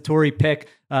compensatory pick,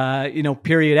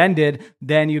 period ended,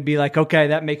 then you'd be like, okay,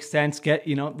 that makes sense. Get,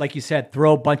 like you said,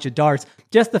 throw a bunch of darts.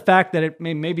 Just the fact that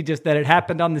it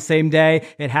happened on the same day,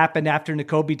 it happened after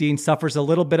Nakobe Dean suffers a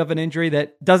little bit of an injury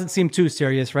that doesn't seem too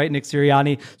serious, right? Nick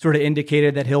Sirianni sort of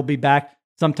indicated that he'll be back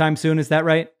sometime soon. Is that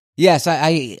right? Yes,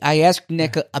 I asked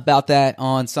Nick about that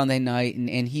on Sunday night,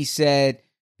 and he said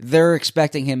they're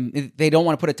expecting him. They don't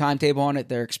want to put a timetable on it.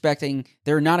 They're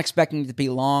not expecting it to be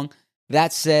long.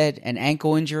 That said, an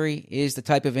ankle injury is the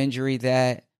type of injury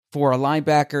that, for a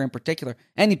linebacker in particular,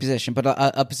 any position, but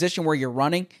a position where you're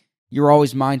running, you're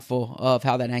always mindful of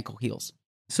how that ankle heals.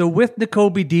 So with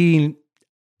Nakobe Dean,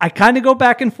 I kind of go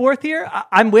back and forth here.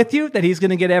 I'm with you that he's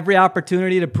going to get every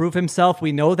opportunity to prove himself.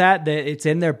 We know that it's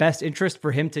in their best interest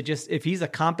for him to just, if he's a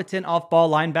competent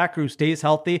off-ball linebacker who stays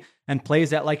healthy and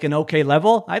plays at like an okay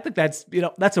level, I think that's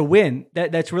a win.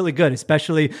 That's really good,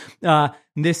 especially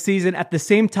this season. At the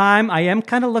same time, I am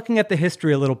kind of looking at the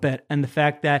history a little bit and the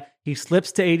fact that he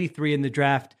slips to 83 in the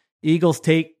draft. Eagles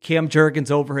take Cam Jurgens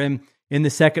over him in the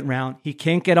second round. He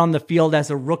can't get on the field as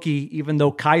a rookie, even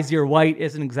though Kaiser White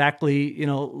isn't exactly,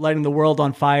 lighting the world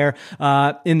on fire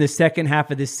in the second half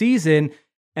of the season.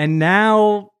 And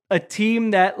now a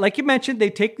team that, like you mentioned, they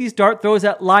take these dart throws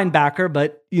at linebacker,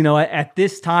 but, at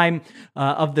this time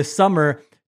of the summer,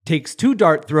 takes 2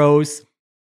 dart throws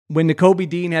when Nakobe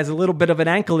Dean has a little bit of an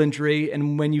ankle injury.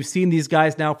 And when you've seen these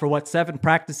guys now for 7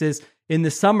 practices in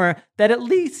the summer, that at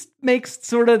least makes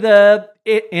sort of the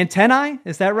antennae,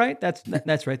 is that right?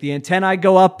 That's right. The antennae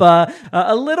go up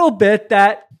a little bit.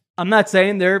 That I'm not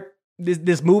saying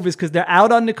this move is because they're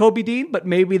out on Nakobe Dean, but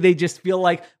maybe they just feel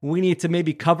like we need to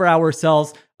maybe cover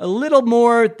ourselves a little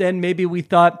more than maybe we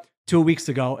thought 2 weeks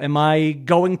ago. Am I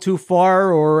going too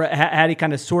far, or how do you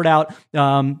kind of sort out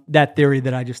that theory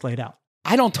that I just laid out?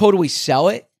 I don't totally sell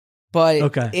it, but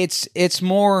okay. It's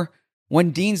more,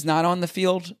 when Dean's not on the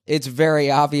field, it's very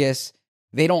obvious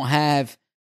they don't have,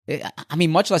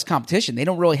 much less competition. They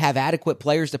don't really have adequate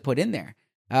players to put in there.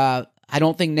 I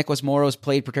don't think Nicholas Morrow's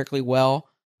played particularly well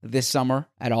this summer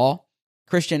at all.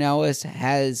 Christian Ellis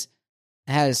has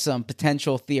some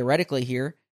potential theoretically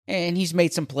here, and he's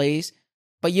made some plays,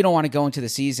 but you don't want to go into the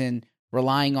season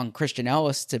relying on Christian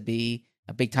Ellis to be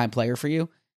a big-time player for you.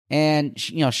 And,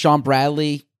 Sean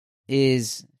Bradley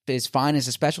is fine as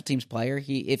a special teams player.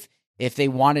 If they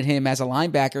wanted him as a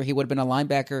linebacker, he would have been a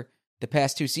linebacker the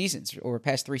past 2 seasons or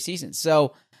past 3 seasons.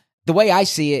 So the way I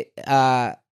see it,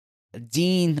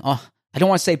 Dean, I don't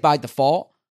want to say by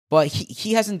default, but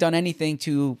he hasn't done anything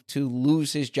to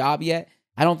lose his job yet.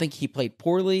 I don't think he played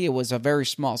poorly. It was a very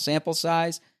small sample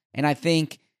size. And I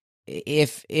think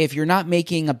if you're not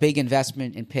making a big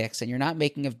investment in picks and you're not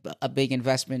making a big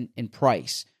investment in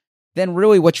price, then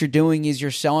really what you're doing is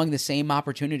you're selling the same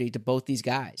opportunity to both these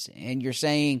guys. And you're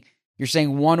saying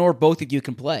one or both of you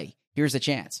can play. Here's a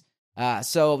chance.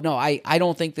 So no, I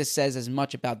don't think this says as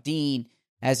much about Dean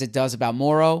as it does about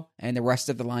Morrow and the rest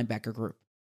of the linebacker group.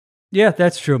 Yeah,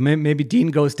 that's true. Maybe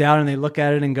Dean goes down and they look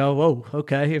at it and go, "Whoa,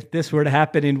 okay. If this were to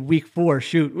happen in week 4,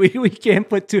 shoot, we can't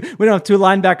put 2. We don't have 2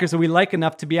 linebackers that we like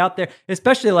enough to be out there."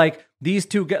 Especially like these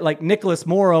 2, like Nicholas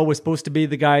Morrow was supposed to be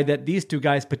the guy that these 2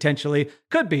 guys potentially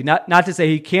could be. Not to say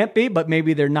he can't be, but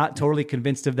maybe they're not totally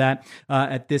convinced of that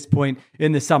at this point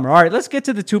in the summer. All right, let's get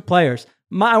to the 2 players.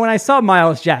 When I saw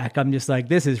Miles Jack, I'm just like,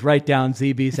 this is right down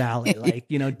ZB's alley. Like,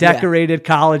 decorated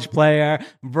college player,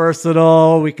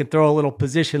 versatile. We can throw a little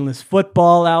positionless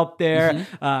football out there.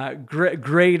 Mm-hmm.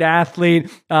 Great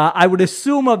athlete. I would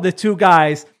assume of the 2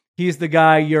 guys, he's the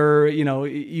guy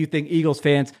you think Eagles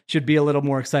fans should be a little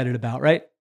more excited about, right?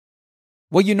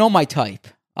 Well, my type.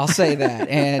 I'll say that,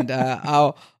 and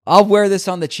I'll wear this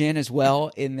on the chin as well.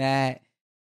 In that,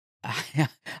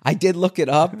 I did look it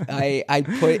up. I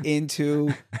put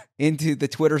into the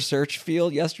Twitter search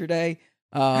field yesterday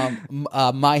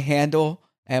my handle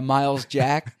and Miles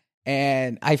Jack,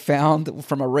 and I found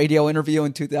from a radio interview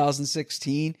in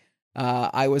 2016.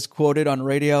 I was quoted on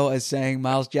radio as saying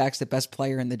Miles Jack's the best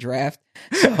player in the draft.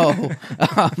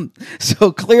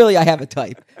 So clearly I have a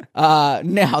type.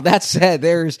 Now that said,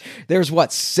 there's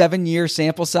 7-year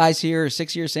sample size here, or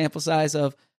 6-year sample size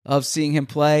of seeing him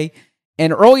play.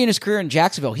 And early in his career in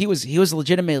Jacksonville, he was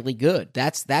legitimately good.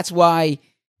 That's why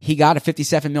he got a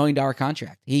 $57 million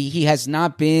contract. He has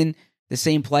not been the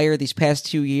same player these past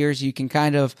 2 years. You can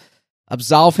kind of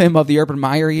absolve him of the Urban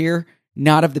Meyer year,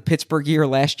 not of the Pittsburgh year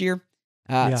last year.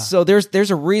 So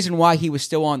there's a reason why he was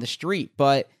still on the street,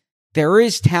 but there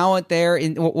is talent there.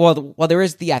 There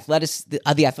is the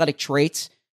athletic traits,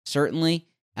 certainly,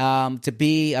 to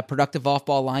be a productive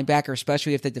off-ball linebacker,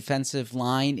 especially if the defensive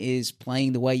line is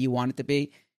playing the way you want it to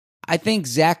be. I think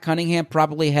Zach Cunningham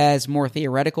probably has more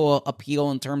theoretical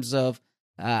appeal in terms of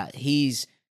he's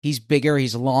bigger,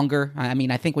 he's longer. I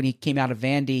mean, I think when he came out of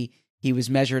Vandy, he was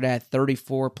measured at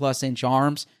 34+ inch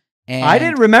arms. And I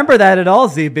didn't remember that at all,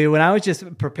 ZB. When I was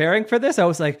just preparing for this, I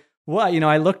was like, what?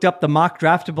 I looked up the mock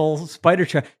draftable spider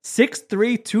chart,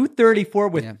 6'3", 234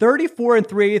 with 34 and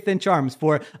 3/8 inch arms.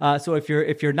 So if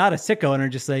you're not a sick owner,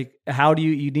 just like, how do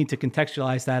you need to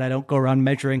contextualize that? I don't go around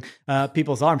measuring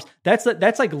people's arms. That's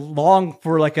like long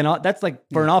for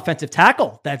for an offensive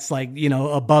tackle. That's like,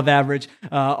 above average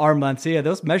arm length. So yeah,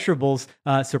 those measurables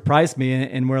surprised me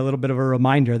and were a little bit of a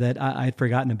reminder that I'd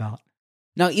forgotten about.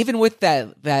 Now, even with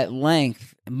that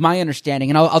length, my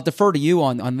understanding, and I'll defer to you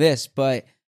on this, but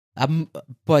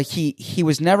he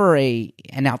was never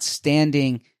an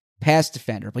outstanding pass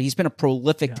defender, but he's been a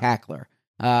prolific tackler.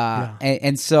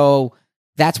 And so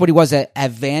that's what he was at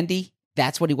Vandy.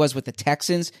 That's what he was with the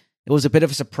Texans. It was a bit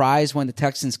of a surprise when the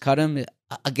Texans cut him.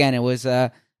 Again, it was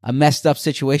a messed up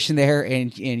situation there in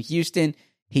Houston.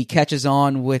 He catches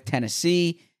on with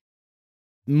Tennessee.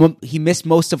 He missed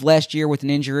most of last year with an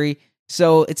injury.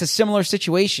 So it's a similar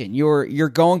situation. You're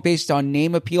going based on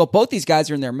name appeal. Both these guys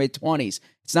are in their mid-20s.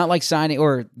 It's not like signing,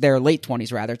 or their late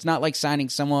 20s rather. It's not like signing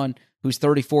someone who's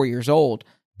 34 years old.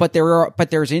 But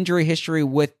there's injury history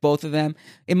with both of them.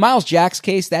 In Miles Jack's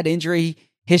case, that injury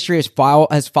history has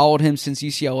followed him since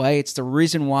UCLA. It's the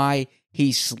reason why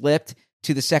he slipped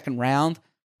to the second round.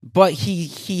 But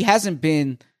he hasn't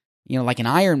been, like an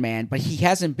Iron Man, but he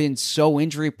hasn't been so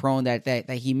injury prone that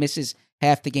he misses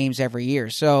half the games every year.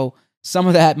 So some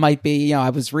of that might be, I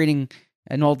was reading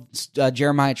an old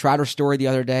Jeremiah Trotter story the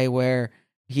other day where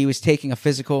he was taking a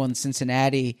physical in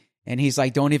Cincinnati, and he's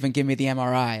like, "Don't even give me the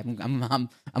MRI.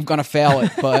 I'm gonna fail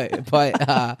it."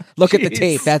 But look at the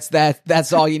tape.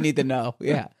 That's all you need to know.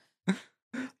 Yeah.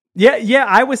 Yeah.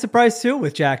 I was surprised too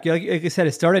with Jack. Like I said,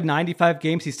 it started 95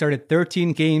 games. He started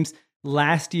 13 games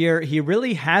last year. He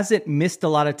really hasn't missed a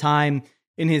lot of time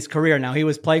in his career. Now, he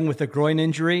was playing with a groin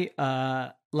injury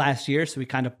last year, so he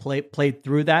kind of played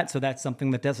through that. So that's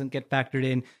something that doesn't get factored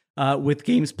in with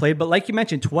games played. But like you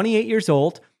mentioned, 28 years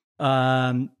old,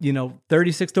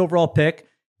 36th overall pick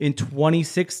in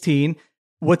 2016.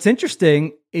 What's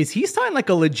interesting is he signed like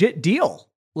a legit deal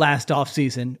last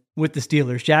offseason with the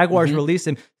Steelers. Jaguars released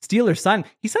him. Steelers signed.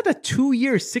 He signed a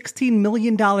 2-year, $16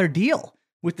 million deal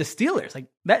with the Steelers. Like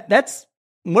that's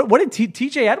what did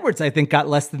TJ Edwards, I think, got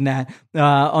less than that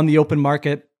on the open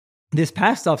market this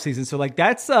past offseason. So like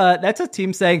that's a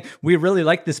team saying, we really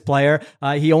like this player.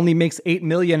 He only makes $8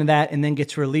 million of that and then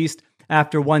gets released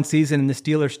after one season, and the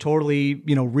Steelers totally,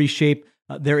 reshape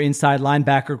their inside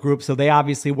linebacker group. So they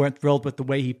obviously weren't thrilled with the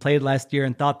way he played last year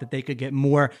and thought that they could get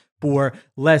more for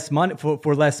less money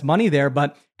for less money there,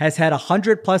 but has had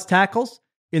 100+ tackles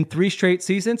in 3 straight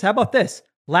seasons. How about this?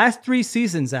 Last 3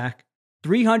 seasons, Zach,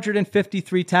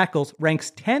 353 tackles,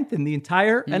 ranks 10th in the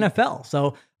entire NFL.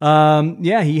 So,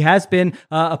 he has been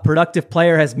a productive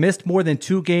player, has missed more than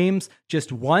 2 games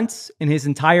just once in his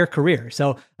entire career.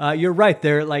 So, you're right.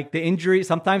 They're like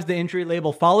sometimes the injury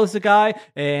label follows a guy,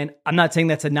 and I'm not saying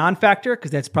that's a non-factor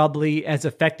because that's probably has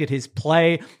affected his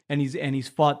play, and he's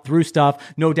fought through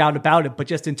stuff, no doubt about it. But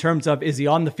just in terms of, is he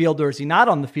on the field or is he not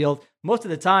on the field? Most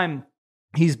of the time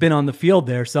he's been on the field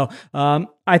there. So,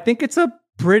 I think it's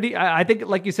I think,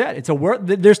 like you said, it's a word.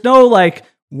 There's no like,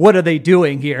 what are they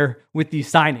doing here with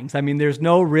these signings? I mean, there's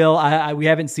no real, we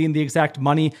haven't seen the exact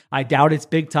money. I doubt it's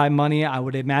big time money. I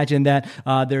would imagine that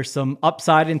there's some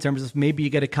upside in terms of maybe you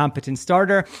get a competent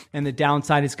starter, and the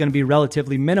downside is going to be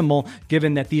relatively minimal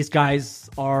given that these guys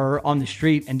are on the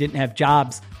street and didn't have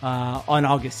jobs on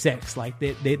August 6th. Like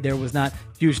there was not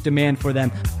huge demand for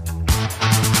them.